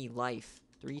you any life.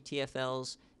 3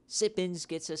 TFLs. Sippins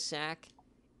gets a sack.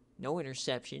 No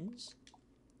interceptions.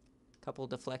 Couple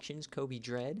deflections. Kobe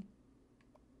Dredd.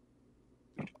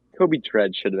 Kobe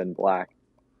Dredd should have been black.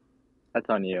 That's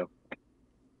on you.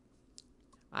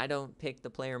 I don't pick the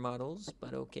player models,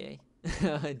 but okay.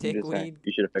 Dick Weed.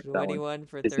 You should have picked that one.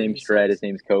 For his name's Dredd, his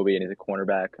name's Kobe, and he's a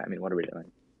cornerback. I mean, what are we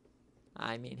doing?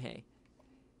 I mean, hey.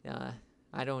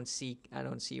 I don't see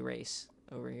race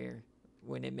over here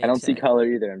when it makes I don't see color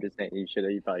either. I'm just saying you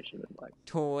probably should have been black.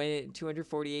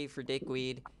 248 for Dick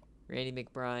Weed, Randy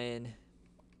McBrien,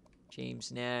 James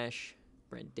Nash,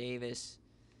 Brent Davis.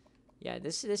 Yeah,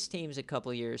 this team's a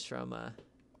couple years from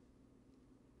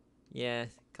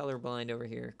colorblind over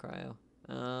here,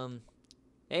 Cryo.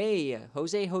 Hey,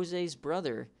 Jose's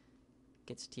brother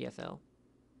gets TFL.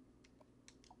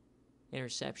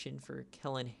 Interception for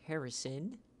Kellen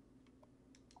Harrison.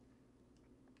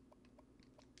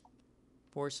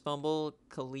 Forced fumble,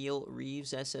 Khalil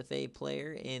Reeves, SFA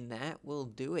player, and that will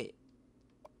do it.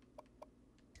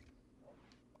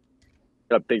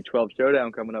 Got a Big 12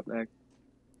 showdown coming up next.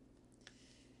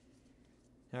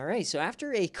 All right, so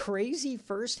after a crazy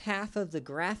first half of the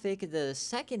graphic, the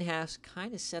second half's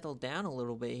kind of settled down a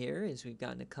little bit here as we've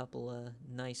gotten a couple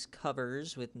nice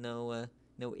covers with no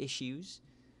issues.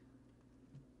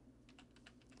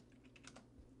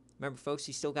 Remember, folks,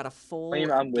 you still got a full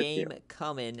game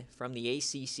coming from the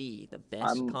ACC, the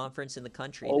best conference in the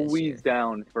country this year. Always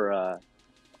down for a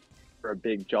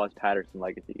big Josh Patterson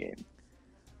legacy game.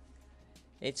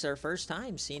 It's our first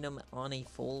time seeing them on a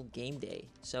full game day.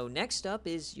 So next up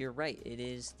is, you're right, it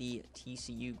is the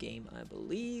TCU game, I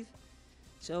believe.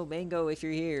 So Mango, if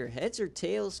you're here, heads or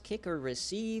tails, kick or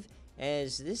receive,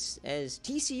 as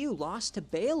TCU lost to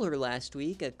Baylor last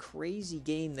week, a crazy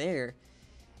game there.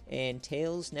 And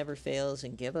tails never fails,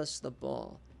 and give us the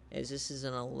ball, as this is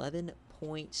an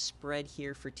 11-point spread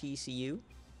here for TCU.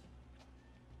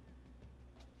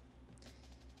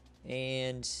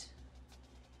 And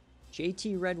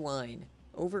JT Redwine,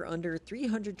 over under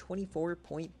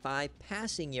 324.5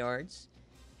 passing yards.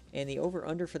 And the over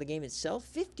under for the game itself,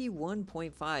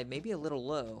 51.5, maybe a little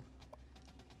low.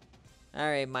 All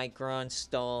right, Mike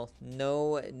Gronstall,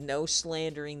 no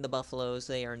slandering the Buffaloes.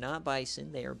 They are not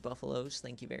bison, they are Buffaloes.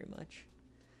 Thank you very much.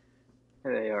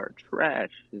 They are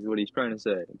trash, is what he's trying to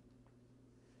say.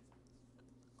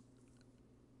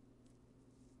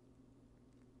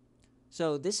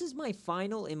 So this is my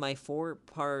final in my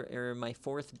my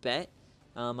fourth bet.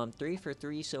 I'm 3 for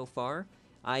 3 so far.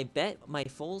 I bet my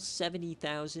full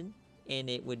 70,000, and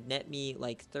it would net me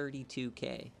like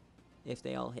 32K if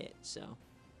they all hit. So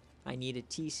I need a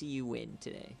TCU win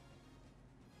today.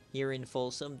 Here in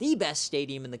Folsom, the best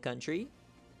stadium in the country.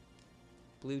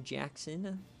 Blue Jackson,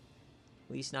 at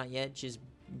least not yet, just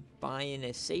buying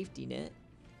a safety net.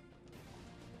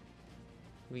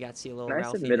 We got to see a little Ralphie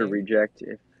there. Can I submit a reject?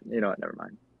 If you know what, never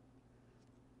mind.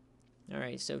 All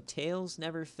right, so tails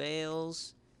never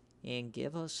fails, and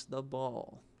give us the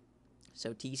ball.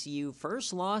 So TCU,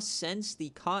 first loss since the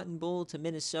Cotton Bowl to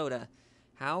Minnesota.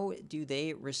 How do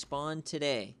they respond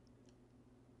today?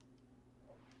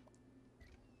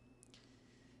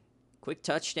 Quick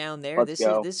touchdown there.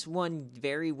 This one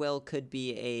very well could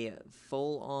be a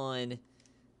full-on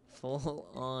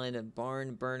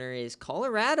barn burner. Is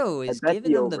Colorado is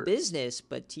giving them the business,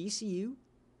 but TCU.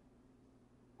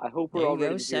 I hope we're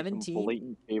already getting some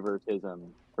blatant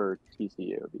favoritism for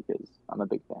TCU because I'm a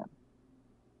big fan.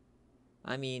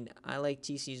 I mean, I like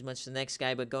TCU as much as the next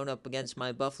guy, but going up against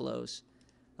my Buffaloes,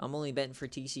 I'm only betting for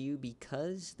TCU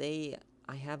because I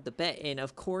have the bet. And,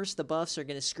 of course, the Buffs are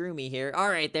going to screw me here. All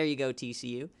right, there you go,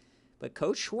 TCU. But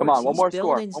Coach Schwartz, come on, one more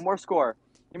score.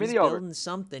 Give me the over. He's building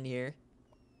something here.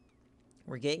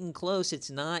 We're getting close.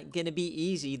 It's not going to be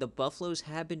easy. The Buffaloes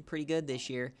have been pretty good this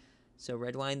year. So,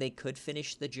 Redwine, they could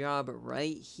finish the job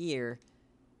right here.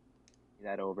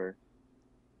 That over.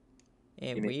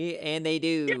 And they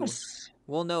do. Yes!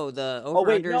 Well, no, the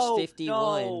over-under is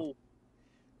 51. No.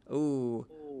 Ooh.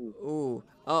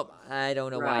 Oh, I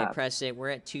don't know why I pressed it. We're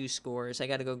at 2 scores. I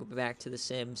got to go back to the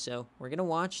sim. So we're going to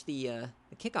watch the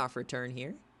kickoff return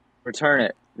here. Return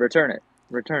it.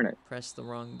 Press the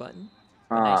wrong button.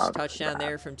 Nice touchdown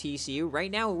there from TCU.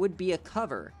 Right now it would be a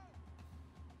cover.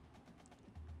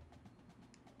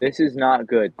 This is not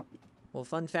good. Well,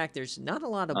 fun fact, there's not a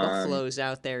lot of Buffaloes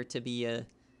out there to be there's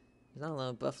not a lot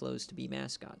of Buffaloes to be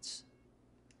mascots.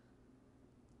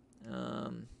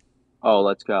 Oh,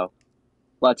 let's go.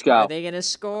 Are they going to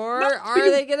score? No.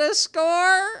 Are they going to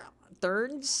score? 3rd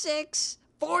and 6.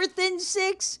 4th and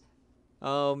 6.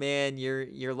 Oh, man,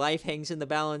 your life hangs in the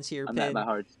balance here, I'm Penn. at my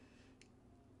heart.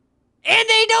 And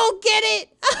they don't get it!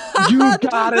 You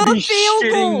gotta be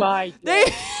shitting my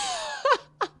God.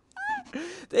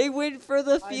 They went for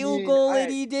the field goal, and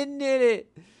he didn't hit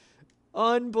it.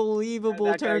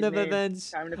 Unbelievable turn of events.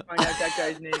 Time to find out that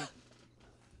guy's name.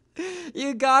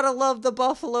 You gotta love the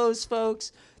Buffaloes,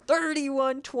 folks.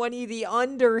 31-20, the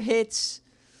under hits.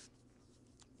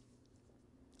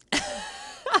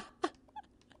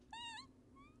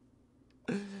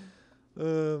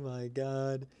 Oh, my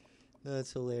God.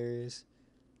 That's hilarious.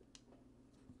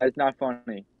 That's not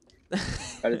funny.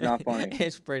 That is not funny.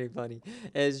 It's pretty funny.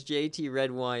 As JT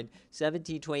Redwine,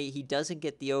 17-20, he doesn't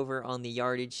get the over on the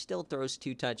yardage, still throws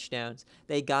 2 touchdowns.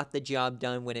 They got the job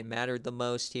done when it mattered the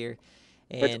most here.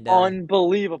 And, it's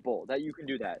unbelievable that you can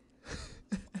do that.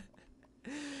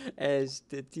 As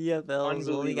the TFLs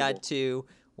only got 2,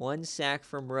 1 sack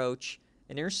from Roach,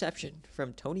 an interception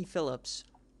from Tony Phillips.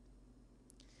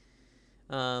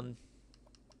 There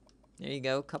you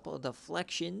go, a couple of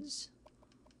deflections.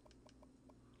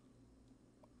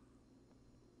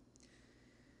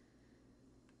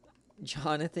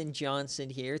 Jonathan Johnson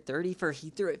here, 30 he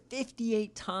threw it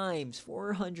 58 times,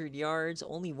 400 yards,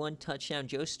 only 1 touchdown.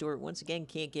 Joe Stewart once again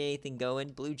can't get anything going.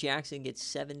 Blue Jackson gets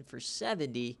 7 for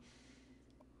 70.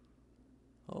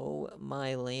 Oh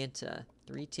my Lanta.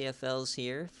 3 TFLs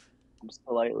here. I'm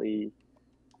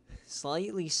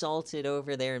slightly salted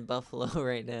over there in Buffalo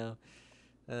right now.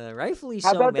 Rightfully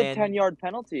How so, about man. the 10-yard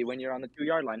penalty when you're on the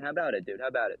 2-yard line? How about it, dude? How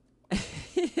about it?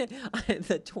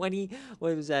 The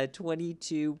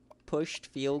 22 pushed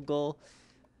field goal.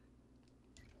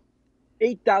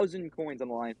 8,000 coins on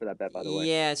the line for that bet, by the way.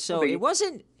 Yeah, so it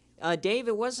wasn't, Dave,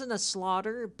 it wasn't a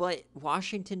slaughter, but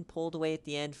Washington pulled away at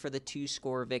the end for the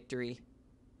 2-score victory.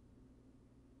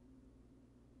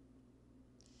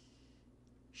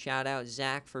 Shout out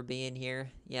Zach for being here.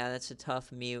 Yeah, that's a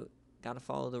tough mute. Got to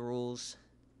follow the rules.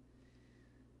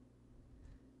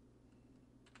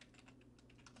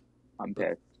 I'm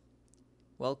pissed.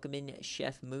 Welcome in,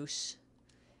 Chef Moose.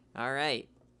 All right.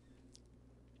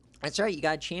 That's right. You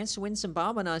got a chance to win some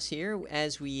Bob on us here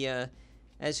as we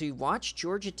watch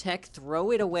Georgia Tech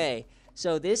throw it away.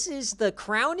 So this is the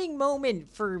crowning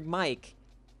moment for Mike.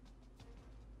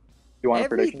 You want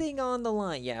everything a prediction? On the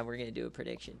line. Yeah, we're gonna do a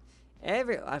prediction.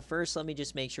 First, let me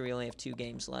just make sure we only have 2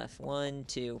 games left. 1,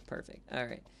 2, perfect. All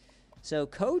right. So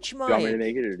Coach Mike. Do you want me to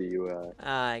make it, or do you?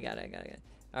 I got it.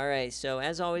 All right. So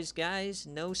as always, guys,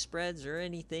 no spreads or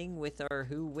anything with our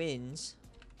who wins.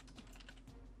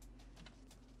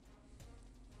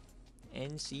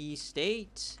 NC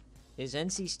State. Is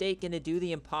NC State going to do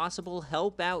the impossible,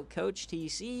 help out Coach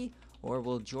TC, or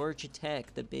will Georgia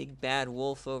Tech, the big bad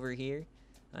wolf over here?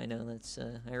 I know that's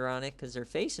ironic because they're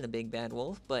facing a big bad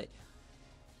wolf, but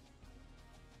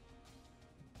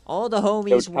all the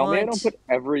homies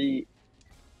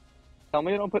Tell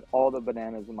me I don't put all the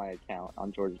bananas in my account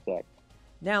on Georgia Tech.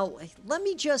 Now, let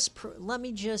me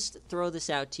just throw this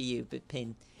out to you,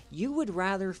 Pin. You would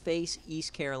rather face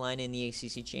East Carolina in the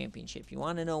ACC Championship. You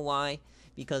want to know why?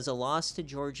 Because a loss to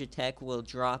Georgia Tech will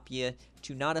drop you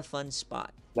to not a fun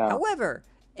spot. No. However,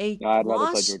 I'd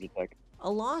rather play Georgia Tech.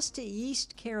 A loss to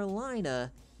East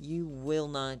Carolina, you will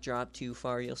not drop too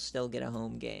far. You'll still get a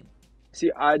home game.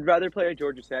 See, I'd rather play at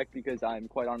Georgia Tech because I'm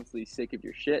quite honestly sick of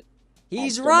your shit.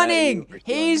 He's running!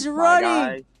 He's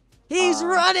running! He's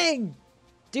running!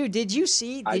 Dude, did you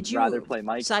see? I'd rather play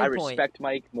Mike. I respect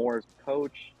Mike more as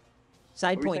coach.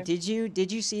 Side point, did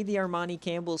you see the Armani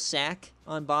Campbell sack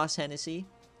on Boss Hennessy?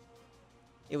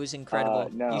 It was incredible.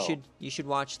 No. You should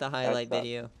watch the highlight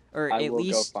video. Or I at will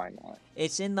least go find that.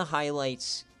 It's in the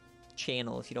highlights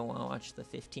channel if you don't want to watch the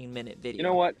 15-minute video. You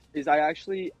know what?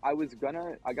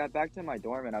 I got back to my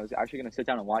dorm and I was actually gonna sit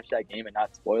down and watch that game and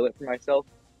not spoil it for myself.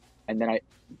 And then I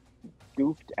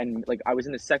goofed and I was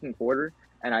in the second quarter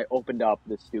and I opened up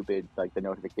the stupid the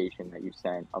notification that you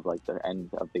sent of the end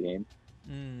of the game.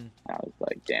 And I was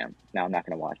like, damn, now I'm not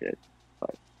gonna watch it.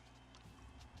 But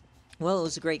well, it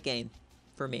was a great game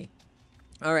for me.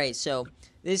 All right, so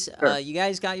this you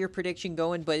guys got your prediction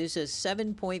going, but it's a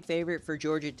 7-point favorite for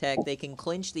Georgia Tech. They can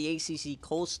clinch the ACC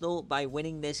Coastal by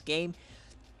winning this game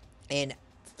and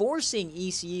forcing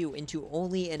ECU into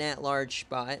only an at-large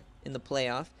spot in the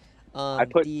playoff. I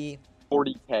put the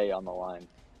 $40K on the line.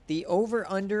 The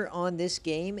over-under on this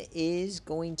game is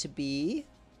going to be,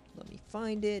 let me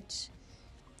find it,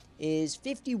 is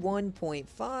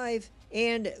 51.5.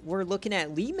 And we're looking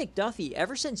at Lee McDuffie.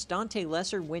 Ever since Dante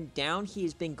Lesser went down, he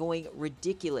has been going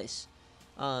ridiculous.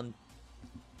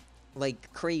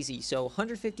 Like crazy. So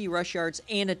 150 rush yards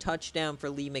and a touchdown for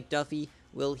Lee McDuffie.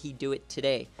 Will he do it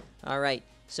today? All right.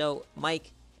 So,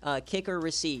 Mike, kick or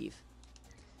receive?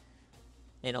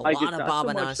 And a lot of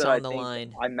Babanas on the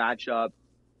line. I match up.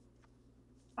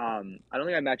 I don't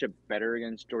think I match up better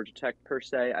against Georgia Tech per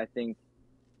se. I think,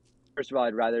 first of all,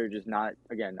 I'd rather just not.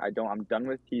 Again, I'm done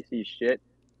with TC shit,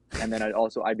 and then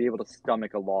I'd be able to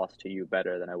stomach a loss to you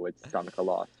better than I would stomach a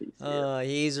loss to you. Oh,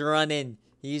 he's running.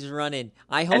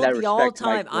 I hold the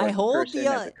all-time. I hold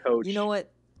the. You know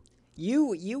what?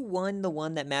 You won the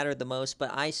one that mattered the most,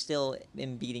 but I still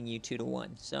am beating you 2-1.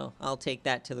 So I'll take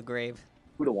that to the grave.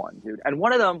 2-1, dude. And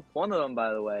one of them,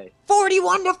 by the way.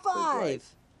 41-5.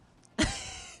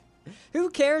 Who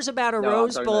cares about a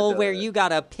Rose Bowl where you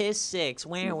got a piss 6?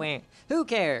 Wah. Who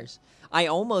cares? I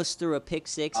almost threw a pick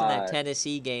 6 in that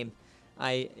Tennessee game.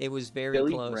 It was very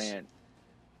close. Grant.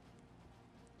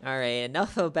 All right,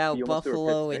 enough about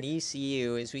Buffalo and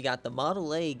ECU as we got the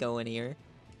Model A going here.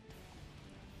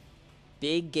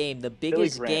 Big game, the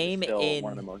biggest game in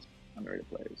one of the most underrated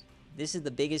players. This is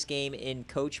the biggest game in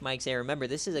Coach Mike's era. Remember,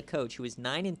 this is a coach who was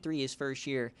 9-3 his first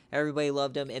year. Everybody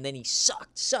loved him, and then he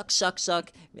sucked,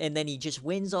 and then he just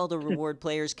wins all the reward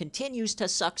players, continues to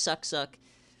suck.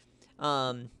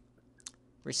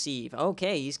 receive.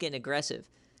 Okay, he's getting aggressive.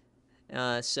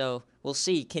 So we'll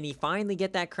see. Can he finally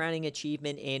get that crowning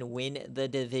achievement and win the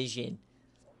division?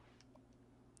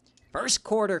 First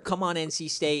quarter. Come on, NC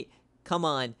State. Come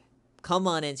on. Come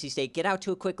on, NC State. Get out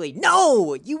to it quickly.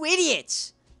 No! You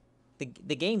idiots!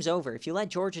 The game's over. If you let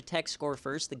Georgia Tech score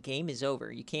first, the game is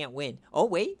over. You can't win. Oh,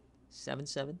 wait.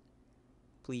 7-7.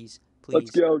 Please. Please.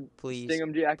 Let's go. Please.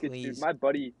 Stingham Jackets, please. dude. My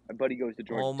buddy goes to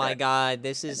Georgia Oh, my Tech. God.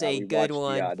 This is a we good watched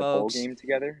one, the folks. bowl game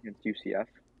together against UCF.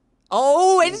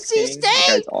 Oh, NC State! That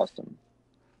guy's awesome.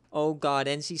 Oh, God.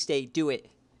 NC State. Do it.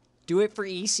 Do it for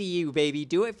ECU, baby.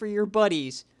 Do it for your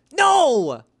buddies.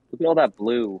 No! Look at all that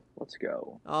blue. Let's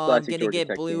go. Oh, Classic I'm going to Georgia get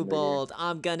Tech game right blue-balled.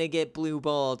 I'm going to get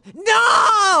blue-balled.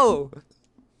 No!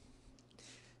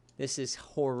 This is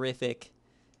horrific.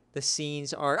 The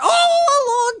scenes are... Oh, a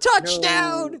long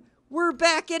touchdown! No. We're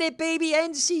back at it, baby.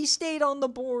 NC State on the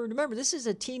board. Remember, this is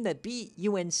a team that beat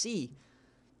UNC.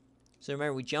 So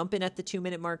remember, we jump in at the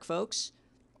 2-minute mark, folks.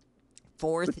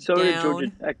 Fourth but so down. Did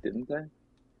Georgia Tech, didn't they? Or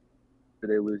did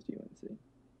they lose to UNC?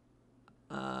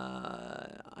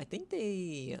 I think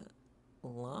they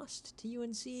lost to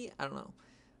UNC. I don't know.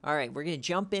 All right, we're going to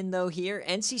jump in, though, here.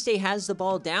 NC State has the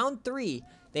ball down 3.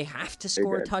 They have to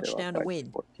score a touchdown to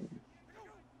win. 14.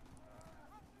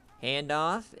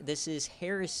 Handoff. This is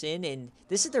Harrison, and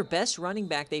this is their best running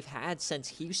back they've had since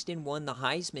Houston won the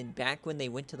Heisman back when they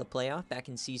went to the playoff back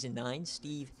in Season 9.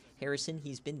 Steve Harrison,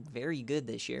 he's been very good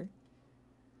this year.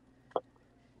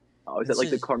 Oh, is that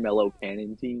like the Carmelo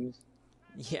Cannon teams?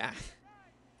 Yeah.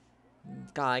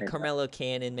 God, Carmelo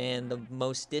Cannon, man, the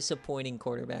most disappointing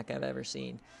quarterback I've ever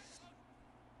seen.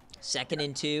 2nd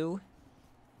and 2.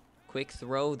 Quick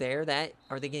throw there.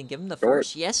 Are they going to give him the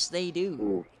first? Yes, they do.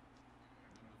 Ooh.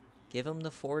 Give him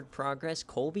the forward progress.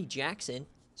 Colby Jackson.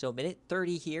 So minute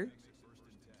 30 here.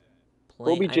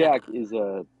 Colby Jack is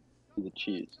a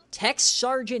cheese. Tex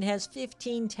Sargent has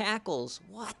 15 tackles.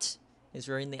 What? As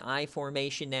we're in the I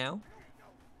formation now.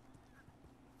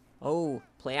 Oh,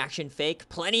 play action fake.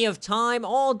 Plenty of time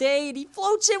all day. And he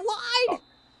floats it wide.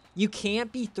 You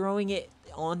can't be throwing it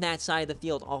on that side of the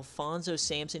field. Alfonso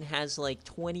Sampson has like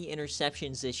 20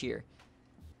 interceptions this year.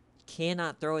 You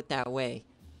cannot throw it that way.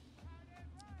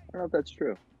 I don't know if that's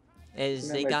true. As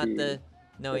they got the...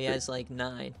 No, he has like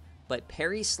 9. But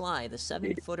Perry Sly, the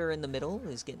 7-footer in the middle,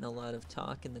 is getting a lot of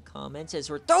talk in the comments as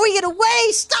we're throwing it away.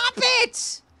 Stop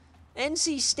it!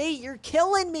 NC State, you're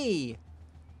killing me.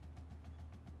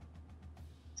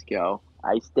 Let's go.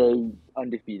 I stay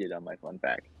undefeated on my fun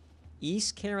fact.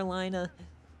 East Carolina,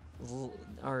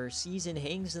 our season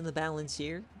hangs in the balance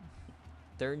here.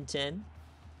 3rd and 10.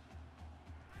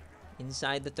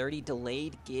 Inside the 30,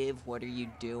 delayed give. What are you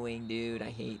doing, dude? I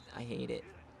hate it.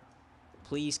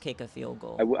 Please kick a field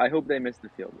goal. I hope they miss the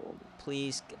field goal.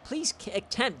 Please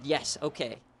attempt. Yes,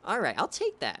 okay. All right, I'll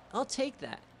take that.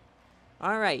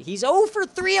 All right, he's 0 for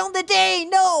 3 on the day.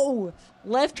 No!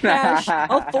 Left hash,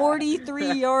 a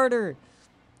 43-yarder.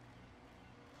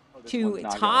 To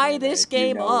tie this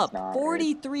game up.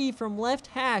 43 from left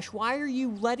hash. Why are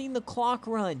you letting the clock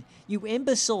run? You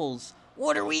imbeciles.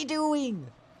 What are we doing?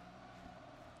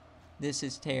 This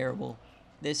is terrible.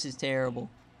 All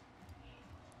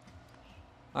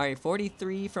right,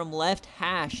 43 from left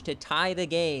hash to tie the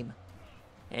game.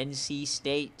 NC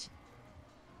State.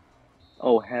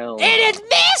 Oh, hell. And it's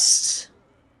missed!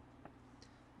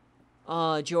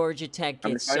 Oh, Georgia Tech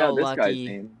gets so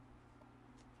lucky.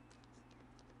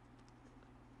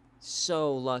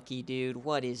 So lucky, dude.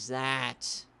 What is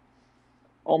that?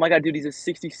 Oh, my God, dude. He's a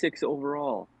 66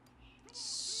 overall.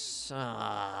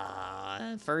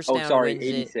 First down sorry, wins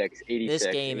 86. it. 86.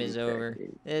 This game 86, is over.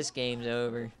 86. This game's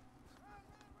over.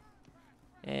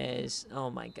 Oh,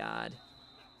 my God.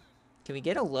 Can we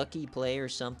get a lucky play or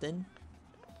something?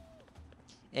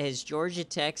 As Georgia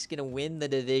Tech's going to win the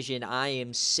division, I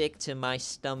am sick to my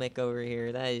stomach over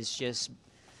here. That is just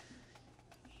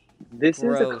This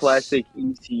gross. Is a classic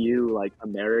ECU, like,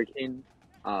 American.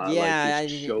 Yeah. Like,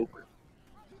 choke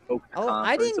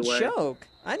I didn't away. choke.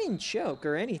 I didn't choke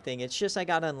or anything. It's just I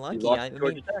got unlucky. You lost to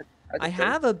Georgia Tech. I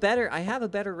have a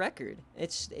better record.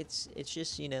 It's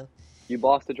just, you know. You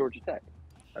lost to Georgia Tech.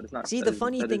 That is not. See, the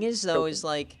funny thing is though, is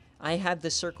like I have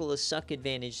the circle of suck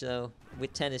advantage though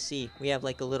with Tennessee. We have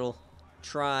like a little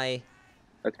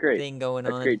That's great. thing going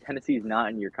on. That's great. Tennessee's not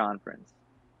in your conference.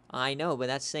 I know, but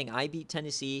that's the thing. I beat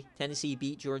Tennessee. Tennessee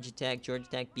beat Georgia Tech. Georgia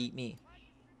Tech beat me.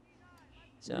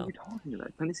 So. What are you talking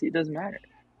about? Tennessee, it doesn't matter.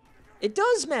 It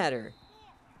does matter.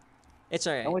 It's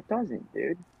all right. No, it doesn't,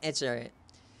 dude. It's all right.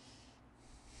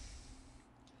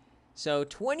 So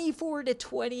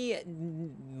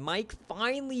 24-20, Mike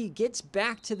finally gets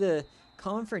back to the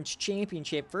conference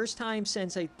championship. First time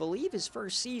since, I believe, his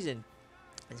first season.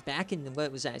 It's back in,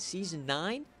 what was that, season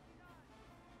 9?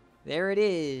 There it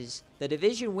is. The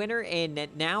division winner, and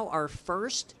now our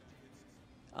first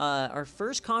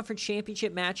conference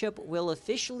championship matchup will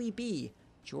officially be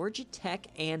Georgia Tech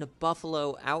and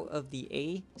Buffalo out of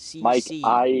the ACC.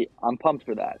 Mike, I'm pumped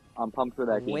for that. I'm pumped for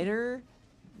that game. Winner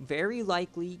very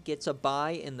likely gets a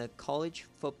bye in the college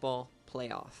football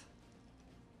playoff.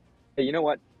 Hey, you know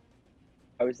what?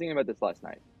 I was thinking about this last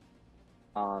night.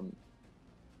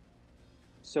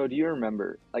 So do you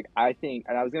remember, like, I think,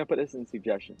 and I was going to put this in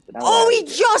suggestions. But oh, he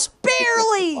just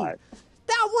barely!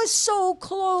 That was so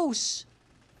close!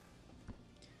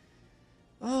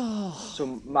 Oh.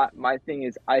 So my thing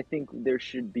is, I think there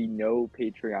should be no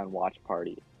Patreon watch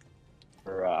party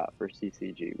for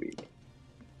CCG week.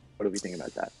 What do we think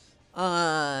about that?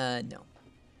 No.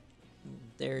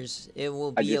 It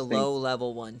will be a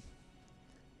low-level one.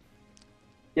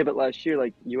 Yeah, but last year,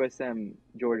 like, USM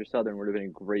Georgia Southern would have been a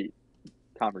great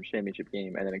conference championship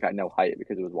game, and then it got no hype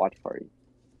because it was watch party.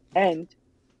 And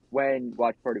when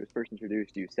watch party was first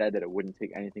introduced, you said that it wouldn't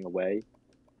take anything away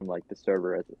from, like, the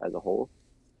server as a whole.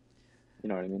 You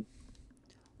know what I mean?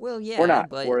 Well, yeah, or not,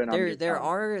 but or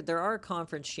there are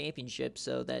conference championships,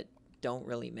 so that don't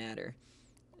really matter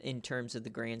in terms of the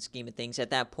grand scheme of things.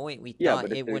 At that point, we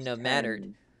thought it wouldn't have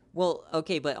mattered. Well,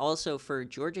 okay, but also for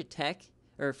Georgia Tech,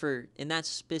 or in that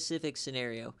specific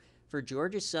scenario, for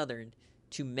Georgia Southern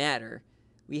to matter,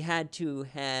 we had to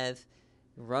have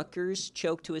Rutgers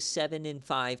choke to a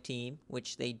 7-5 team,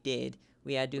 which they did.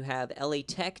 We had to have LA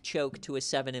Tech choke to a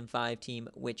 7-5 team,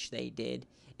 which they did.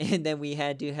 And then we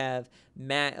had to have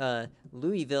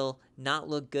Louisville not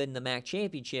look good in the MAC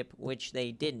championship, which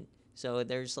they didn't. So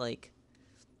there's like...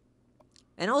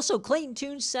 And also Clayton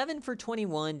Tune, 7 for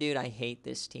 21. Dude, I hate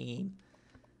this team.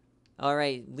 All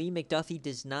right, Lee McDuffie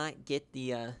does not get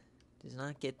the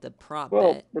prop bet.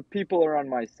 Well, the people are on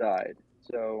my side.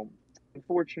 So,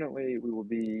 unfortunately, we will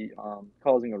be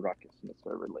causing a ruckus in the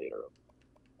server later.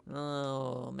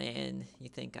 Oh, man. You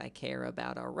think I care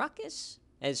about a ruckus?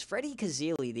 As Freddie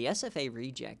Kazili, the SFA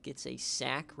reject, gets a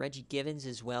sack. Reggie Givens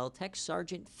as well. Tech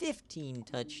Sargent, 15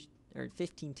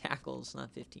 tackles,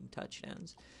 not 15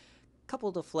 touchdowns.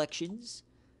 Couple deflections.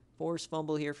 Forced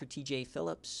fumble here for TJ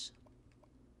Phillips.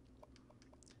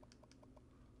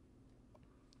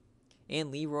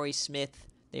 And Leroy Smith,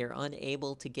 they are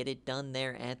unable to get it done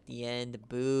there at the end.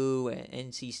 Boo.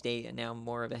 NC State, now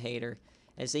more of a hater.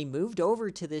 As they moved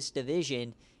over to this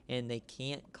division, and they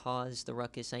can't cause the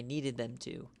ruckus I needed them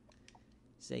to.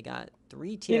 So they got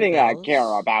 3 TFLs. You think I care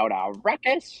about a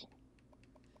ruckus?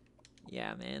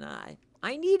 Yeah, man,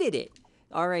 I needed it.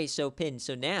 All right, so Pin,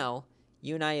 so now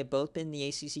you and I have both been in the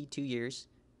ACC 2 years.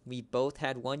 We both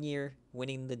had 1 year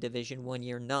winning the division, 1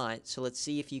 year not. So let's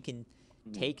see if you can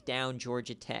take down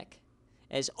Georgia Tech.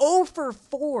 As 0 for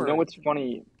 4. You know what's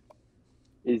funny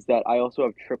is that I also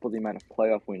have triple the amount of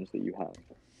playoff wins that you have.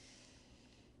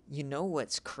 You know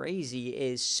what's crazy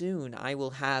is soon I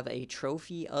will have a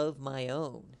trophy of my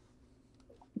own.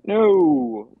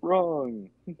 No, wrong,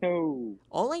 no.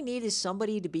 All I need is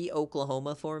somebody to beat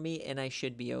Oklahoma for me, and I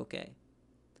should be okay.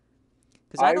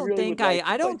 Because I don't think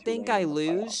I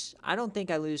lose. I don't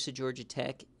think I lose to Georgia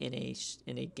Tech in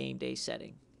a game day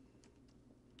setting.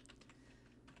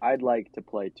 I'd like to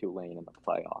play Tulane in the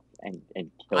playoff and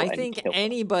kill. I think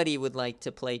anybody would like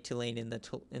to play Tulane in the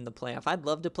playoff. I'd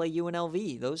love to play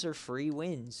UNLV. Those are free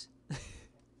wins.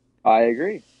 I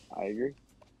agree.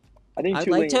 I think I'd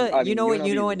Tulane, like to. I mean,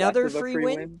 you know another free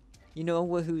win? win. You know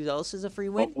who else is a free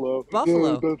win?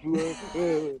 Buffalo.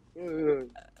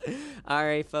 All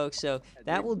right, folks. So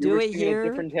that will do it here. A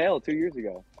different tale 2 years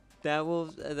ago. That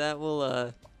will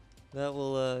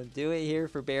do it here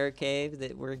for BearCave.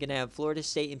 That we're gonna have Florida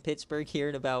State and Pittsburgh here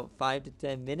in about 5 to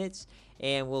 10 minutes,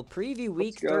 and we'll preview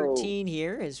Week 13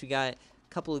 here as we got a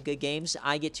couple of good games.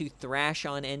 I get to thrash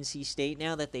on NC State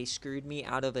now that they screwed me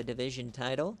out of a division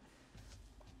title.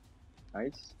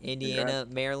 Nice. Indiana,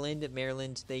 Maryland.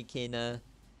 They can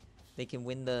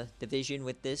win the division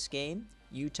with this game.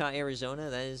 Utah, Arizona.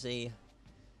 That is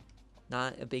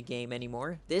not a big game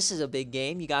anymore. This is a big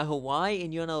game. You got Hawaii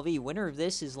and UNLV. Winner of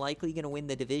this is likely going to win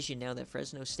the division now that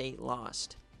Fresno State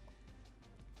lost.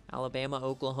 Alabama,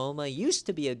 Oklahoma used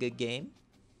to be a good game.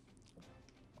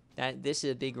 This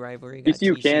is a big rivalry.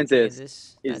 TCU,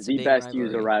 Kansas is the best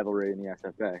user rivalry in the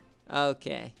SFA.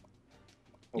 Okay.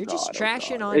 You're just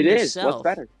trashing on yourself. What's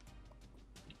better?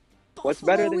 What's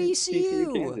better than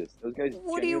TCU, Kansas? Those guys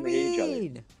genuinely hate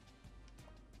each other.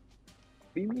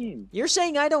 What do you mean? You're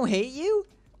saying I don't hate you?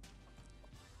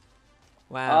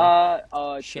 Wow. True,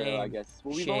 I Shame. guess.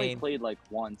 Well, we've only Shame. played like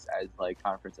once as like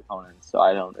conference opponents, so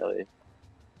I don't really.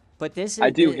 But this I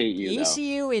is do the hate you though.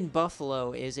 ECU in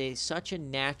Buffalo is such a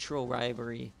natural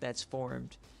rivalry that's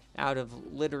formed out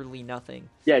of literally nothing.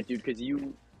 Yeah, dude, because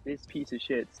this piece of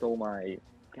shit stole my.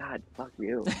 God, fuck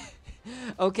you.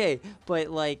 Okay, but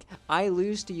like I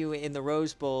lose to you in the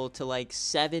Rose Bowl to like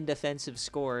 7 defensive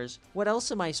scores. What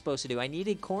else am I supposed to do? I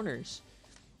needed corners.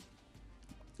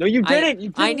 No, you didn't.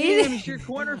 You I didn't need needed him. It's your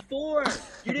corner 4.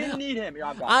 You didn't need him.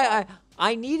 You're not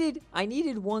I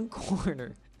needed one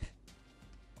corner.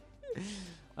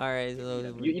 All right.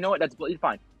 You know what? That's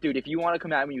fine, dude. If you want to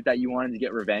come at me with that, you wanted to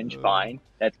get revenge. Fine.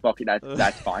 That's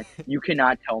fine. You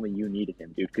cannot tell me you needed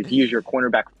him, dude, because he is your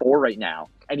cornerback 4 right now,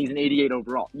 and he's an 88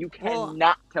 overall. You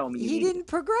cannot tell me he didn't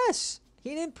progress.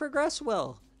 He didn't progress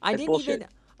well. That's bullshit.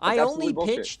 I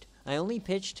only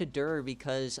pitched to Durr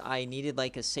because I needed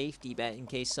like a safety bet in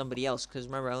case somebody else. Because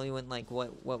remember, I only went like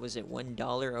what was it,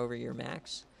 $1 over your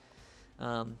max.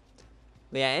 But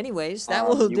yeah. Anyways, that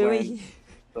will do it.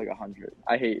 Like 100.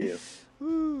 I hate you.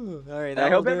 All right. I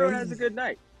hope everyone has a good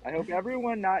night. I hope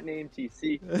everyone not named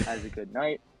TC has a good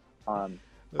night.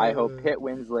 I hope Pitt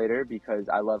wins later because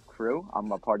I love crew.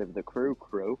 I'm a part of the crew.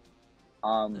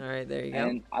 All right, there you go.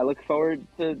 And I look forward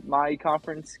to my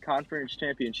conference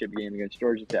championship game against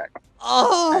Georgia Tech.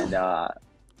 Oh. And all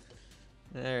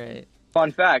right.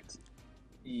 Fun fact: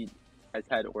 he has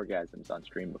had orgasms on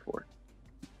stream before.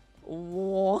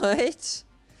 What?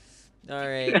 All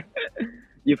right.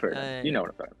 You've heard it. You know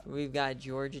what I'm talking about. We've got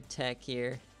Georgia Tech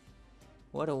here.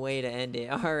 What a way to end it.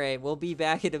 All right, we'll be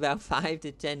back in about 5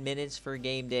 to 10 minutes for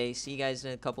game day. See you guys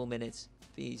in a couple minutes.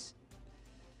 Peace.